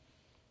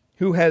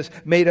 who has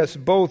made us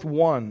both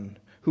one,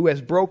 who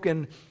has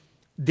broken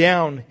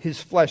down his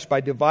flesh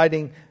by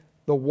dividing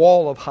the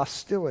wall of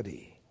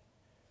hostility.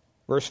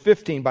 Verse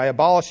 15, by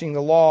abolishing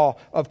the law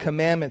of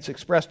commandments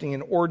expressed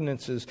in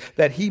ordinances,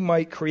 that he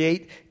might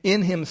create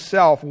in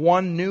himself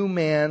one new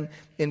man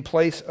in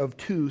place of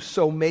two,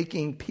 so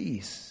making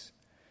peace.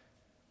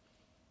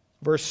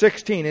 Verse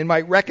 16, and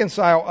might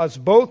reconcile us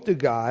both to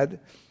God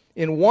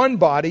in one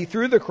body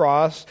through the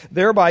cross,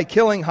 thereby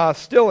killing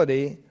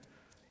hostility.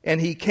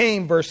 And he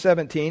came, verse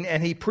 17,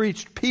 and he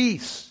preached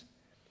peace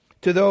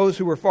to those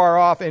who were far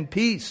off and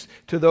peace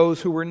to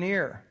those who were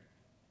near.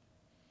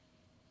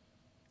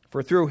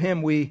 For through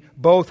him we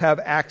both have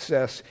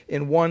access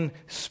in one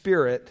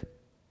Spirit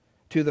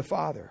to the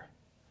Father.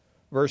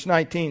 Verse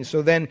 19,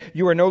 so then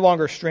you are no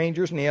longer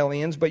strangers and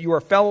aliens, but you are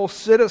fellow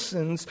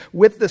citizens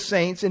with the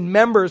saints and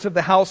members of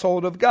the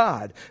household of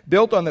God,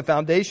 built on the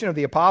foundation of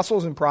the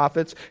apostles and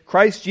prophets,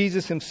 Christ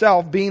Jesus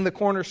himself being the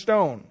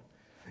cornerstone,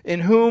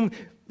 in whom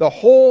the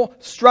whole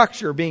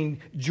structure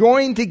being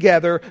joined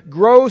together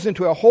grows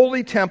into a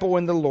holy temple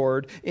in the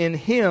Lord. In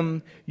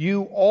him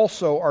you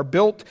also are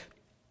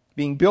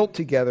being built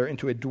together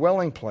into a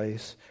dwelling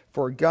place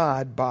for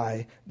God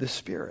by the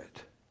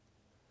Spirit.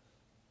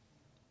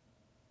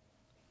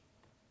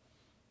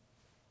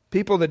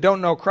 People that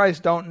don't know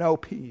Christ don't know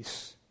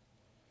peace.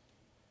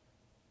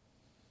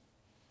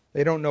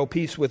 They don't know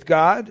peace with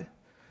God.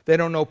 They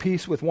don't know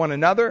peace with one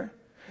another.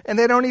 And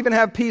they don't even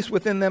have peace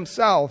within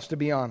themselves, to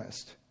be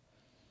honest.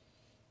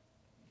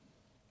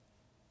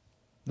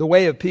 The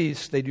way of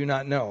peace they do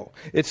not know.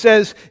 It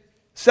says,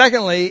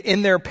 secondly,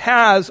 in their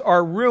paths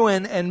are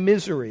ruin and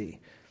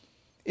misery.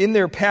 In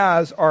their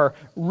paths are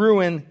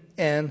ruin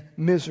and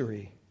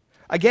misery.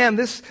 Again,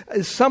 this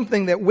is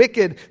something that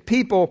wicked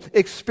people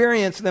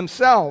experience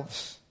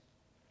themselves.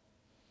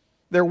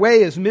 Their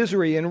way is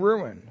misery and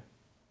ruin.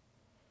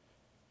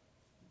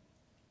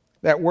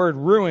 That word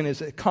ruin is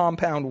a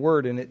compound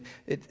word, and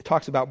it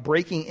talks about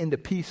breaking into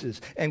pieces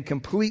and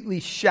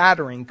completely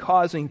shattering,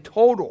 causing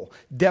total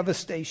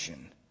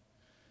devastation.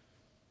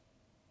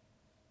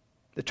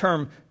 The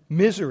term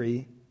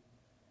misery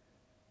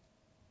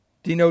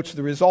denotes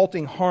the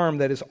resulting harm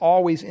that is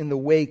always in the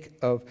wake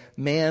of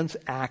man's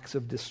acts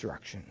of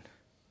destruction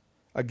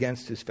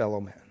against his fellow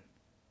men.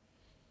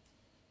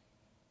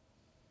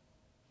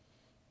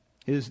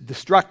 His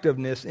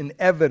destructiveness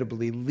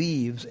inevitably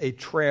leaves a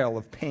trail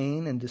of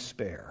pain and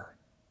despair.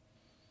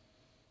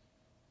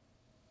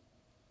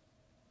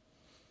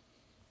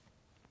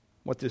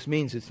 What this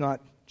means, it's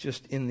not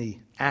just in the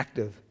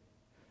active,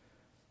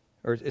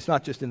 or it's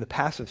not just in the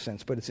passive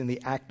sense, but it's in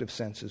the active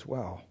sense as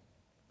well.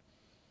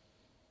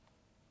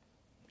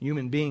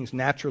 Human beings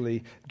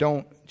naturally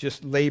don't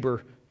just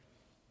labor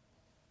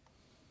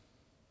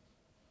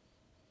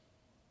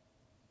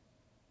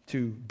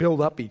to build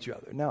up each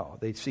other. No,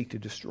 they seek to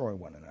destroy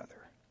one another.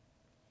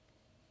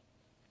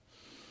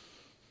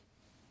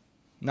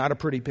 Not a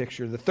pretty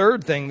picture. The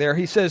third thing there,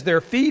 he says,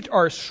 their feet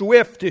are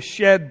swift to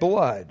shed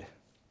blood.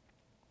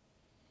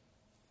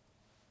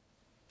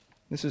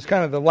 This is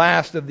kind of the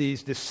last of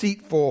these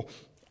deceitful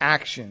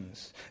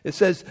actions. It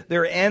says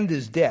their end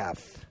is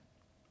death.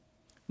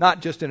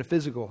 Not just in a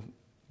physical,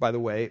 by the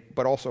way,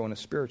 but also in a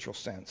spiritual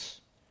sense.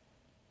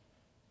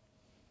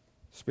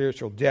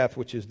 Spiritual death,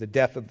 which is the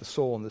death of the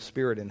soul and the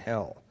spirit in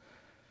hell.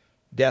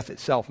 Death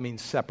itself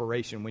means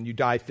separation. When you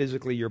die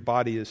physically, your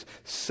body is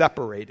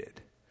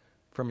separated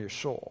from your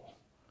soul.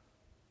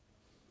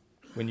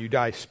 When you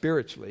die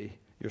spiritually,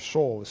 your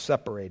soul is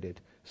separated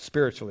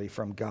spiritually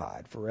from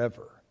God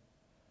forever.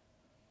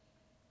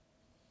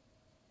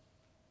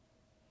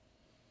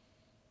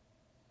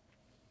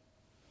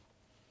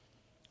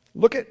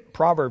 Look at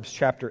Proverbs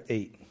chapter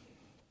 8.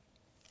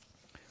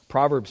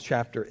 Proverbs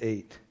chapter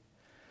 8.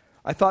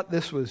 I thought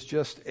this was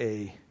just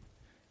a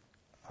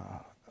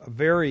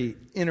very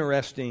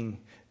interesting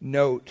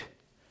note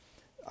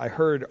I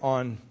heard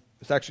on,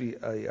 it's actually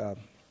a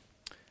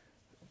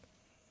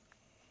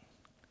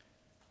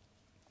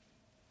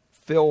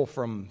Phil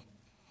from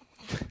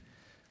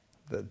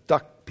the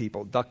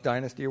Duck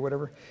Dynasty or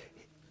whatever.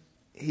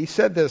 He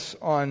said this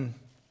on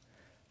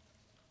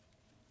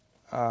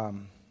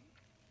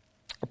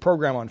a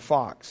program on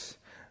Fox,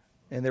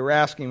 and they were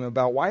asking him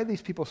about why are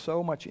these people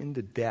so much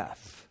into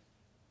death?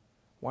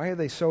 Why are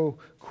they so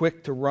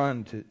quick to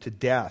run to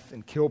death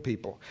and kill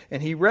people?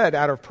 And he read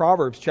out of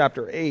Proverbs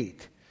chapter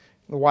 8,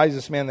 the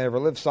wisest man that ever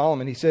lived,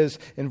 Solomon. He says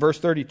in verse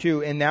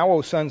 32, and now,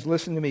 O sons,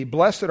 listen to me.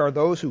 Blessed are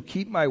those who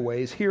keep my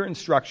ways, hear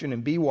instruction,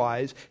 and be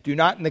wise. Do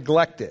not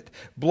neglect it.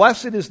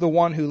 Blessed is the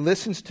one who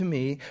listens to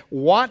me,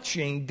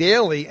 watching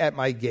daily at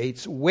my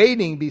gates,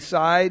 waiting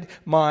beside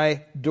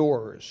my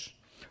doors.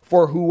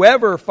 For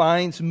whoever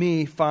finds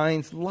me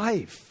finds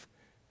life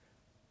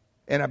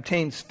and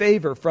obtains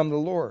favor from the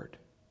Lord.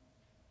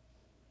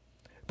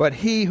 But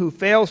he who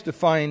fails to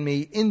find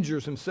me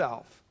injures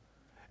himself.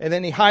 And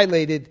then he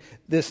highlighted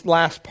this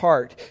last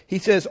part. He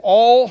says,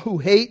 all who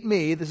hate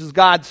me, this is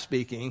God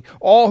speaking,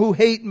 all who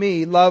hate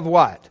me love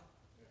what?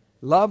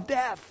 Love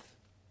death.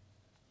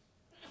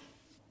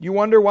 You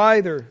wonder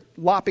why they're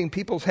lopping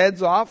people's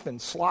heads off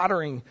and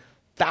slaughtering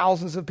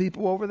thousands of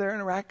people over there in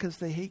Iraq? Because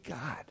they hate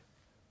God.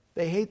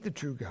 They hate the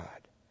true God.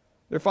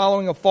 They're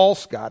following a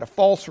false God, a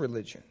false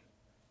religion.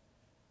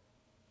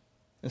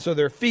 And so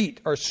their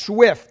feet are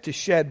swift to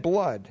shed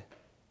blood.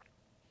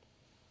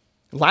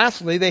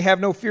 Lastly, they have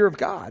no fear of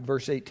God.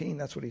 Verse 18,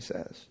 that's what he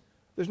says.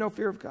 There's no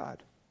fear of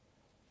God.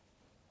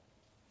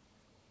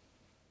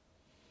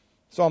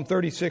 Psalm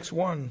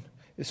 36:1,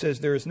 it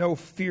says, there is no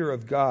fear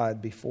of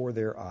God before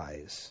their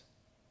eyes.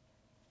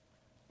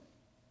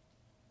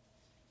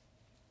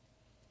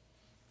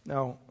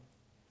 Now,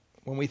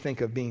 When we think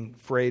of being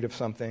afraid of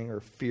something or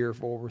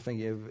fearful, we're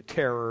thinking of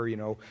terror,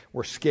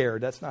 we're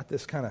scared. That's not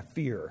this kind of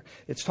fear.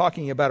 It's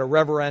talking about a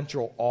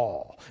reverential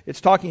awe. It's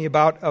talking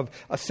about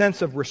a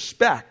sense of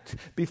respect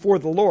before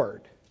the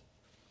Lord.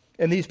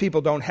 And these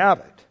people don't have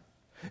it.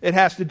 It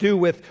has to do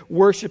with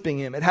worshiping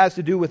Him. It has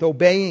to do with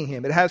obeying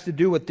Him. It has to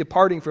do with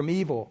departing from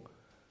evil.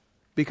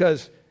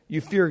 Because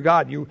you fear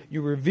God. You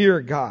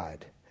revere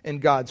God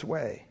and God's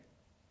way.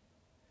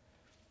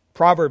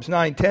 Proverbs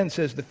 9:10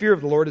 says, the fear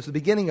of the Lord is the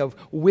beginning of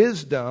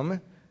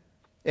wisdom,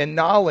 and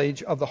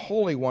knowledge of the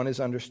Holy One is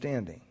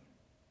understanding.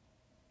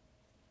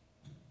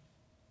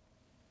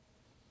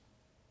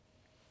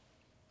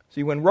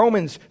 See, when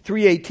Romans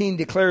 3:18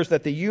 declares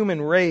that the human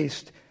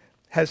race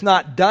has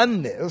not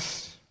done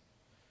this,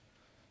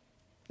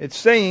 it's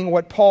saying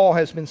what Paul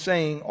has been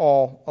saying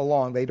all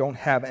along. They don't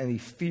have any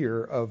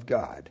fear of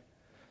God.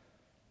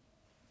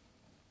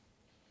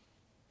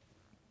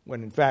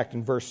 When in fact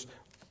in verse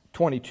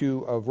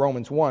 22 of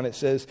Romans 1, it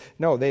says,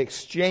 no, they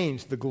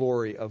exchanged the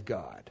glory of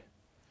God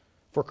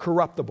for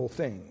corruptible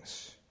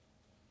things.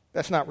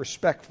 That's not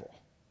respectful.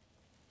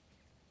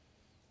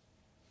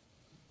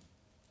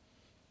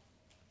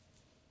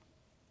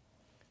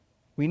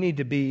 We need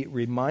to be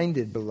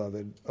reminded,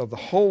 beloved, of the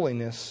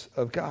holiness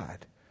of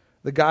God,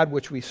 the God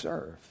which we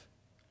serve.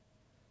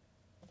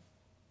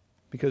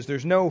 Because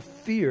there's no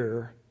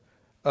fear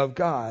of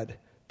God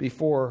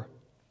before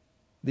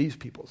these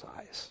people's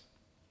eyes.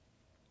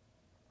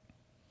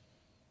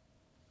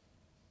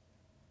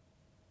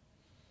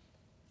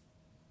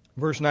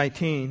 Verse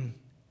 19,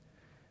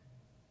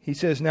 he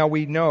says, now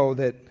we know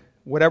that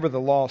whatever the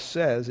law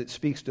says, it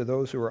speaks to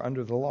those who are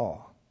under the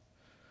law,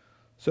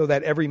 so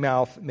that every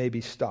mouth may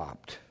be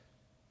stopped.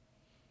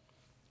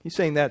 He's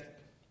saying that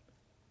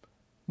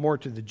more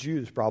to the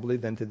Jews probably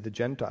than to the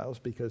Gentiles,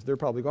 because they're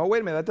probably going, oh,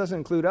 wait a minute, that doesn't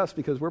include us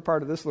because we're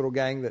part of this little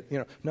gang that,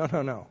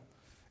 no.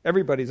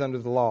 Everybody's under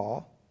the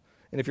law.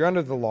 And if you're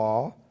under the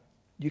law,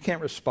 you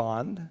can't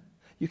respond.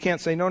 You can't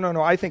say,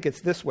 no, I think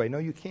it's this way. No,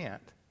 you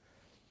can't.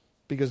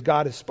 Because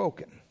God has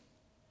spoken.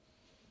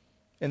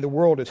 And the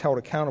world is held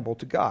accountable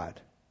to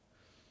God.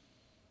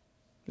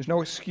 There's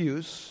no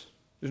excuse.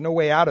 There's no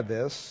way out of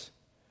this.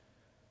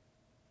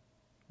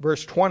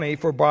 Verse 20,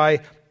 for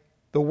by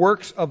the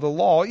works of the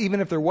law,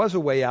 even if there was a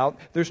way out,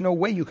 there's no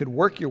way you could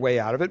work your way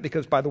out of it,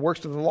 because by the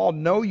works of the law,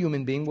 no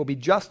human being will be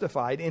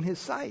justified in his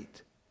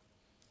sight.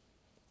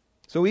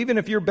 So even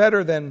if you're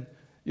better than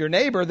your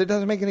neighbor, that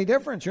doesn't make any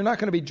difference. You're not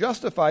going to be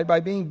justified by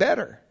being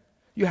better.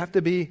 You have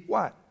to be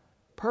what?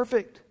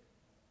 Perfect.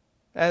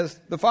 As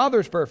the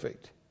Father's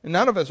perfect. And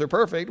none of us are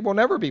perfect. We'll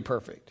never be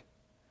perfect.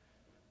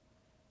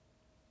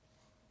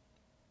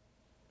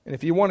 And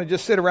if you want to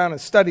just sit around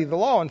and study the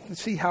law and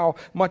see how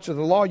much of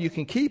the law you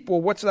can keep, well,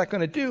 what's that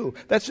going to do?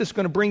 That's just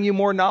going to bring you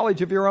more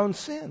knowledge of your own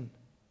sin.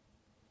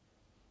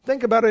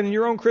 Think about it in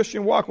your own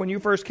Christian walk when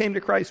you first came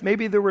to Christ.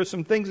 Maybe there were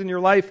some things in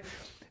your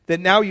life that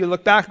now you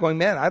look back going,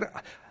 man,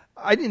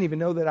 I didn't even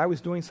know that I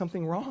was doing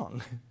something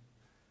wrong.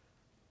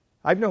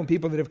 I've known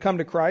people that have come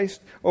to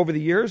Christ over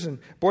the years, and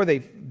boy,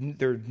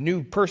 they're a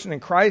new person in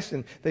Christ,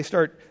 and they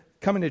start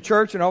coming to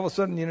church, and all of a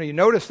sudden, you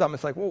notice something.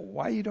 It's like, well,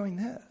 why are you doing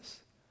this?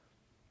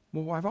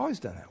 Well, I've always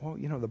done that. Well,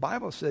 the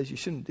Bible says you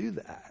shouldn't do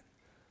that.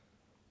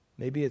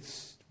 Maybe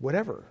it's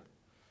whatever.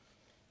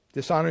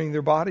 Dishonoring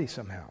their body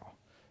somehow.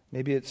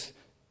 Maybe it's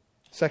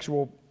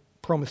sexual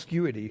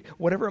promiscuity,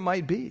 whatever it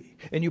might be.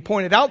 And you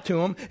point it out to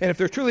them, and if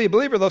they're truly a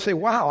believer, they'll say,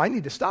 wow, I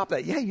need to stop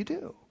that. Yeah, you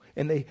do.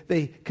 And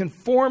they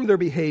conform their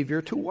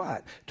behavior to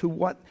what? To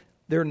what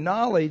their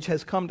knowledge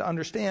has come to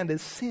understand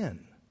as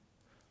sin.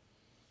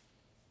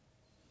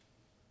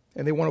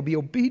 And they want to be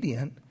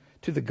obedient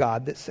to the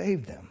God that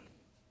saved them.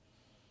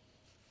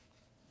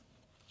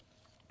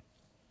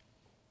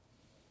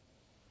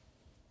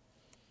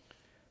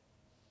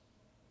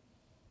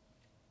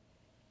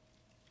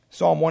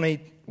 Psalm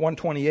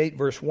 128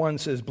 verse 1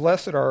 says,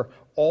 blessed are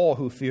all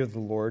who fear the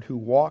Lord, who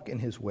walk in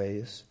his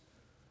ways.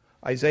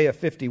 Isaiah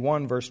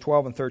 51 verse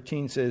 12 and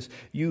 13 says,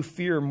 you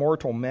fear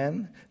mortal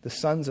men, the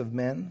sons of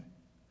men,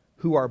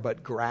 who are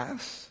but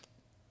grass.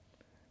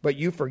 But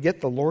you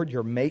forget the Lord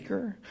your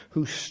Maker,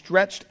 who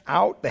stretched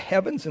out the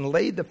heavens and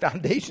laid the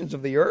foundations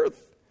of the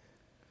earth.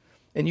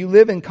 And you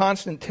live in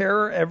constant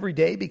terror every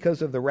day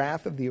because of the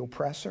wrath of the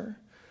oppressor.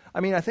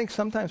 I think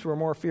sometimes we're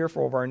more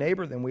fearful of our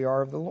neighbor than we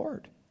are of the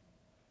Lord.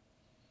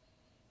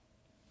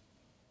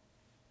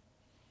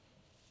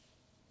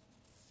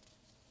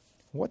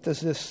 What does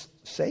this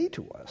say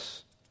to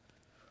us?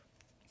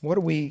 What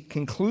do we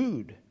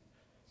conclude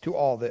to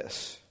all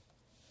this?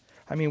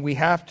 We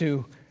have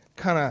to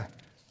kind of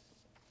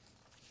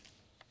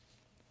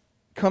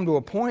come to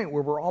a point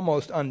where we're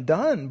almost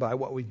undone by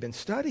what we've been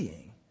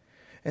studying.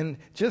 And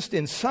just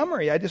in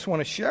summary, I just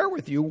want to share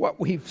with you what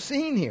we've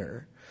seen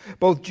here.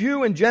 Both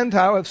Jew and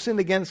Gentile have sinned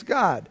against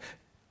God.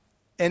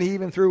 And he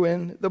even threw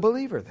in the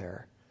believer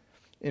there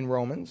in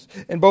Romans.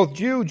 And both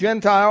Jew,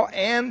 Gentile,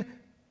 and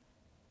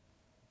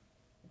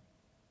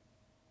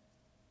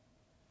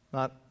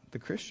not the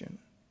Christian,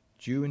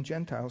 Jew and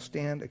Gentile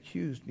stand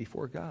accused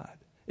before God.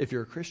 If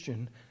you're a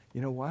Christian,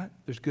 You know what?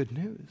 There's good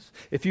news.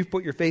 If you've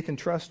put your faith and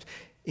trust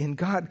in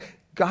God,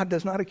 God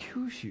does not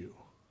accuse you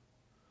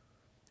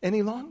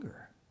any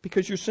longer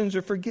because your sins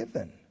are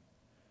forgiven.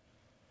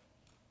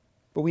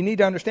 But we need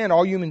to understand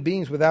all human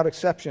beings without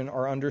exception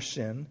are under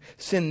sin.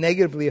 Sin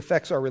negatively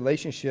affects our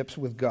relationships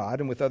with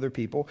God and with other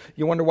people.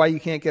 You wonder why you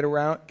can't get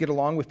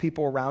along with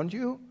people around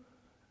you?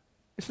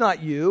 It's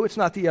not you. It's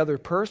not the other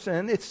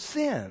person. It's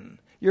sin.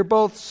 You're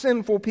both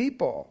sinful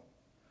people.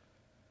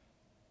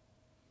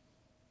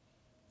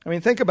 I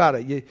mean, think about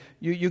it.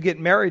 You get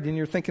married and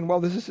you're thinking, well,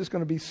 this is just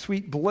going to be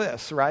sweet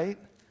bliss, right?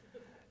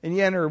 And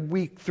you enter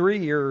week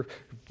 3 or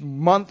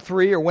month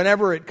 3 or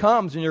whenever it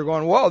comes and you're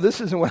going, whoa,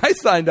 this isn't what I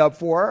signed up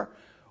for.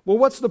 Well,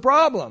 what's the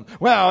problem?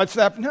 Well, it's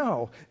that.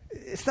 No,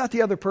 it's not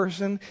the other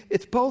person.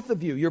 It's both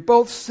of you. You're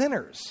both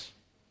sinners.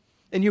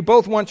 And you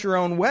both want your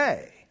own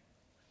way.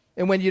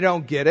 And when you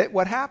don't get it,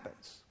 what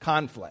happens?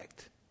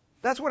 Conflict.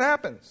 That's what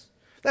happens.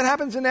 That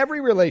happens in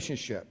every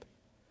relationship.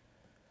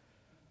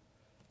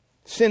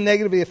 Sin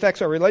negatively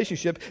affects our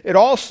relationship. It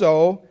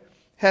also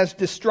has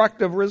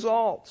destructive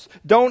results.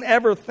 Don't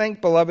ever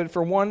think, beloved,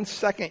 for 1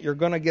 second you're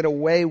going to get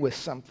away with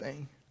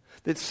something.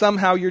 That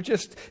somehow you're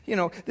just,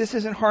 this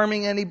isn't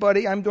harming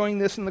anybody. I'm doing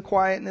this in the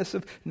quietness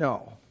of...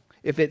 No.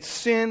 If it's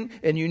sin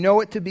and you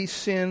know it to be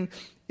sin,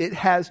 it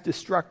has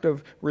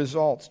destructive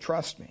results.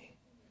 Trust me.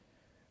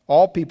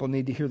 All people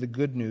need to hear the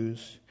good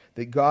news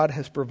that God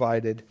has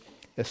provided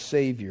a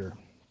Savior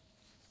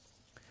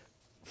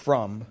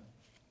from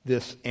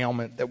this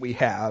ailment that we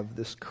have,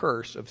 this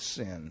curse of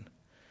sin.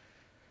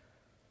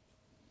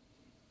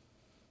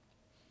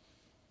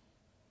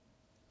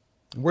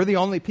 We're the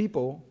only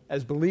people,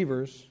 as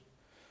believers,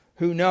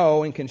 who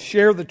know and can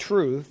share the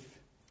truth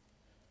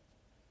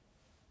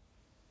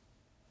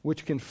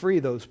which can free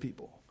those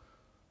people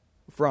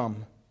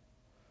from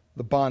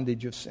the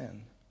bondage of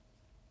sin.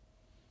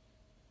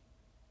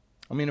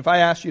 I mean, if I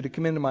asked you to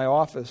come into my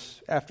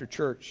office after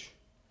church,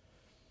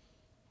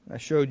 and I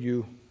showed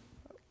you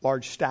a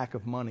large stack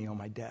of money on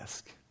my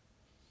desk,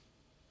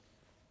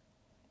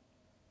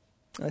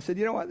 and I said,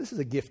 you know what, this is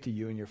a gift to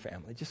you and your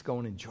family. Just go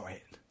and enjoy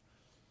it.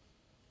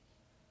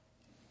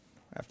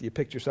 After you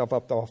picked yourself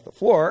up off the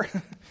floor,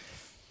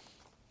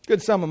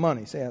 good sum of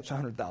money, say that's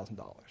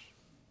 $100,000.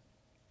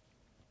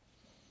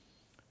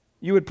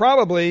 You would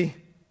probably,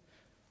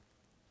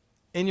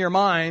 in your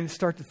mind,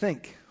 start to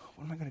think,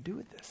 what am I going to do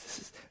with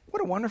this?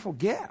 What a wonderful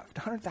gift,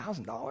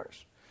 $100,000.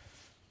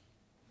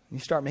 You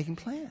start making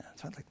plans.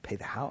 I'd like to pay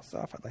the house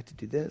off. I'd like to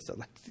do this. I'd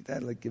like to do that.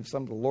 I'd like to give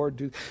some to the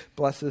Lord.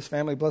 Bless this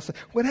family, bless it,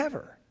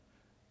 whatever.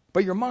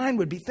 But your mind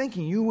would be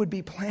thinking, you would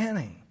be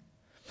planning.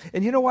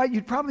 And you know what?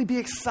 You'd probably be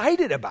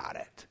excited about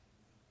it.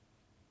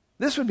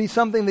 This would be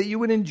something that you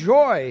would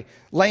enjoy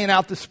laying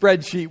out the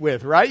spreadsheet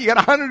with, right? You got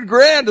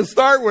 $100,000 to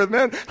start with,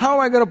 man. How am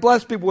I going to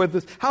bless people with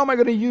this? How am I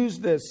going to use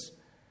this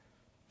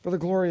for the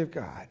glory of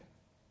God?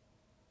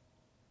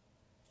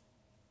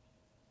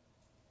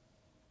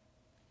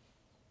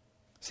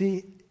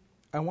 See,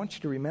 I want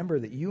you to remember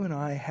that you and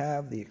I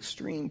have the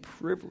extreme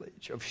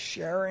privilege of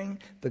sharing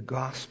the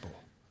gospel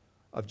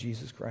of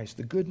Jesus Christ,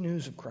 the good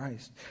news of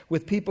Christ,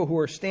 with people who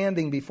are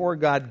standing before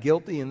God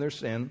guilty in their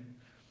sin.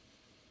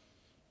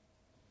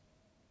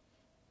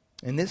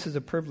 And this is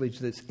a privilege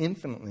that's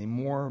infinitely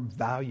more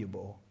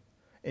valuable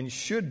and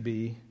should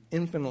be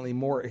infinitely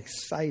more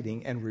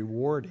exciting and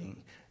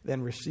rewarding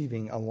than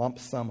receiving a lump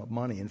sum of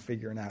money and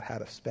figuring out how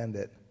to spend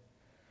it.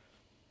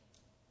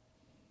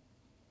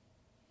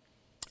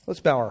 Let's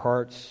bow our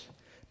hearts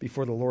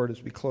before the Lord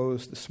as we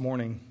close this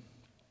morning.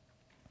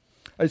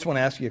 I just want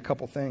to ask you a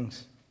couple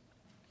things.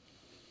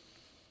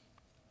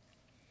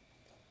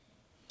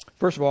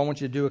 First of all, I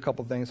want you to do a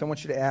couple things. I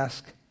want you to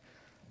ask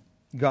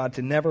God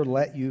to never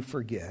let you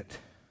forget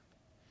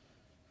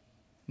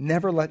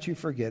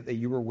that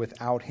you were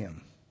without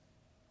Him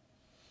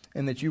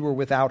and that you were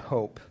without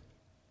hope.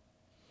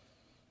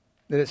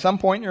 That at some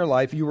point in your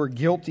life you were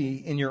guilty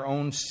in your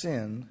own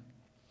sin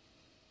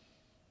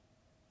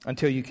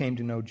until you came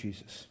to know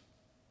Jesus.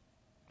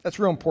 That's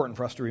real important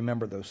for us to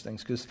remember those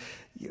things, because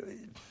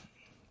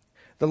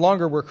the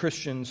longer we're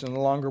Christians and the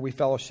longer we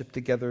fellowship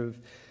together,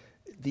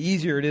 the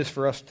easier it is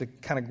for us to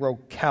kind of grow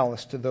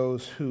callous to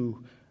those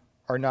who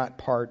are not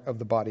part of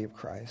the body of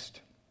Christ.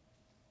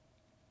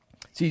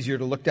 It's easier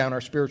to look down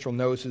our spiritual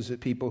noses at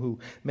people who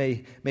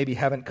maybe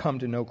haven't come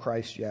to know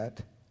Christ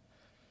yet.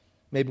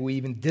 Maybe we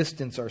even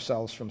distance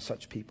ourselves from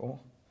such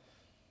people.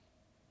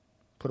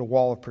 Put a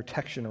wall of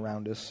protection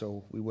around us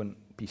so we wouldn't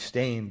be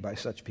stained by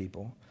such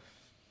people.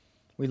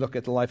 We look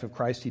at the life of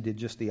Christ, He did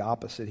just the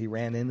opposite. He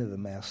ran into the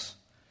mess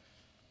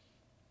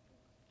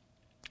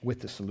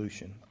with the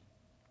solution.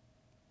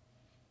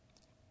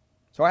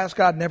 So I ask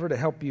God never to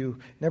help you,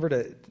 never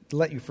to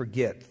let you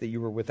forget that you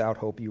were without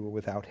hope, you were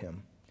without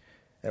Him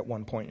at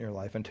one point in your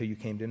life until you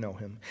came to know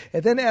Him.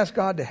 And then ask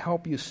God to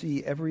help you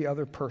see every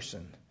other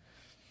person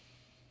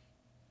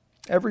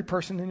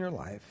in your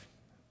life,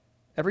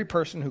 every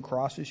person who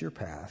crosses your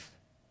path,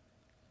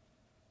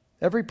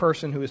 every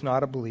person who is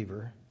not a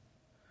believer,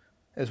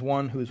 as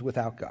one who is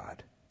without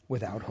God,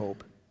 without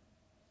hope.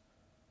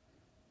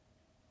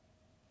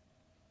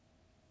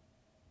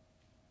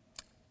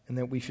 and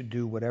that we should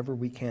do whatever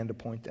we can to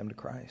point them to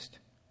Christ.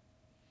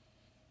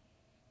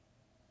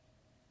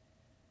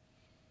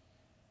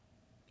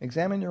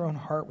 Examine your own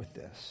heart with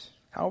this.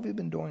 How have you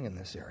been doing in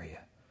this area?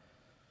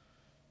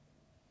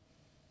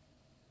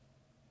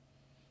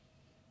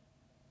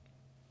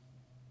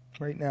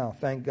 Right now,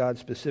 thank God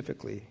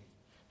specifically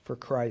for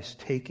Christ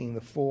taking the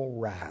full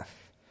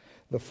wrath,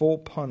 the full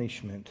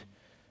punishment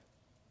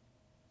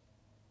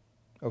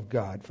of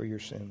God for your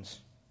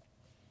sins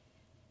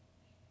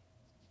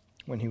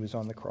when he was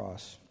on the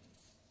cross.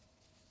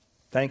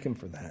 Thank him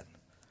for that.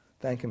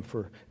 Thank him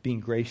for being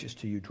gracious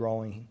to you,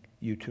 drawing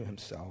you to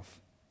himself.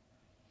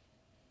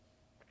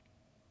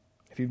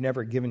 If you've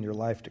never given your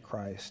life to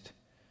Christ,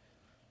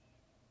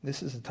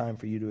 this is the time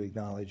for you to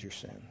acknowledge your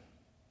sin.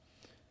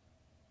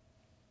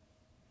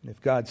 And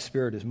if God's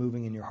Spirit is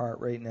moving in your heart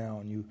right now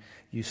and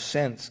you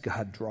sense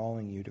God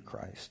drawing you to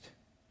Christ,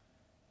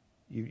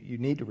 you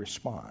need to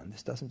respond.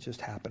 This doesn't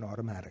just happen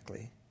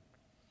automatically.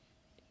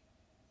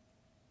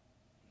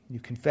 You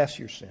confess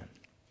your sin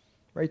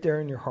right there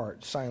in your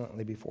heart,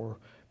 silently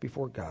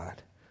before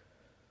God.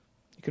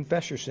 You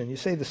confess your sin. You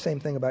say the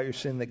same thing about your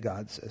sin that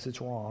God says.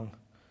 It's wrong.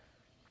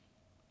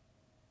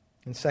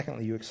 And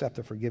secondly, you accept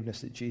the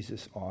forgiveness that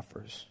Jesus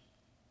offers.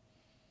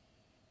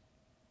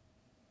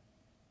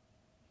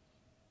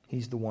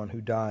 He's the one who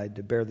died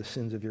to bear the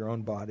sins of your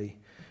own body.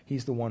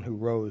 He's the one who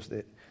rose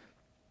that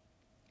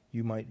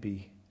you might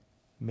be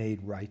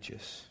made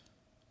righteous.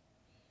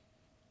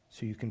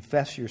 So you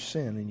confess your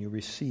sin and you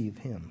receive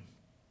him.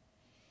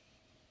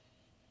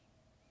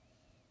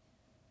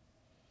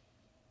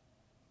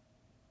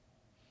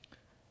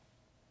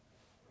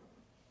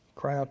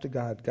 Cry out to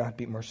God, God,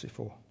 be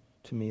merciful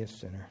to me, a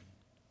sinner.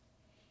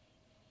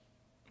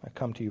 I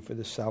come to you for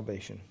this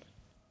salvation.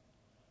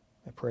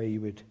 I pray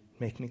you would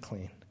make me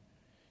clean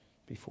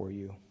before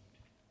you.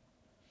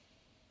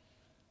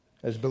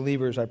 As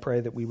believers, I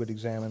pray that we would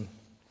examine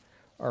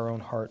our own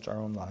hearts, our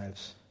own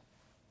lives,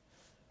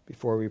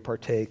 before we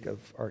partake of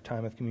our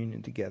time of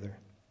communion together.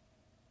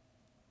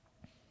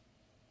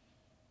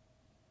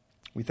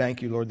 We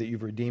thank you, Lord, that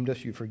you've redeemed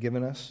us, you've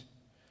forgiven us.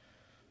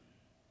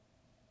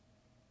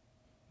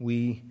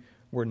 We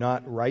were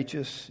not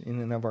righteous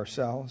in and of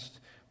ourselves.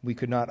 We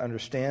could not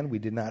understand. We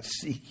did not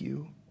seek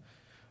you.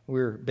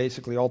 We were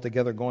basically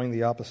altogether going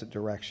the opposite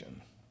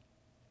direction.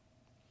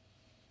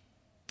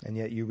 And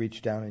yet you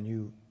reached down and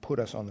you put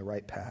us on the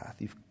right path.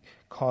 You've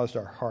caused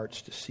our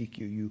hearts to seek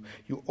you.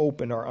 You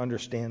opened our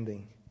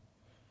understanding.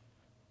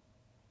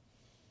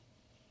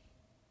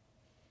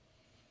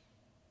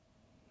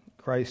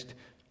 Christ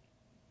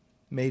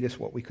made us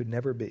what we could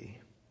never be,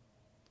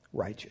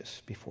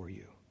 righteous before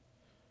you.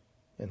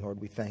 And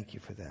Lord, we thank you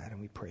for that and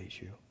we praise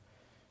you.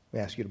 We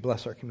ask you to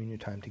bless our communion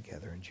time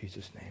together in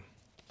Jesus' name.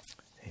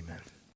 Amen.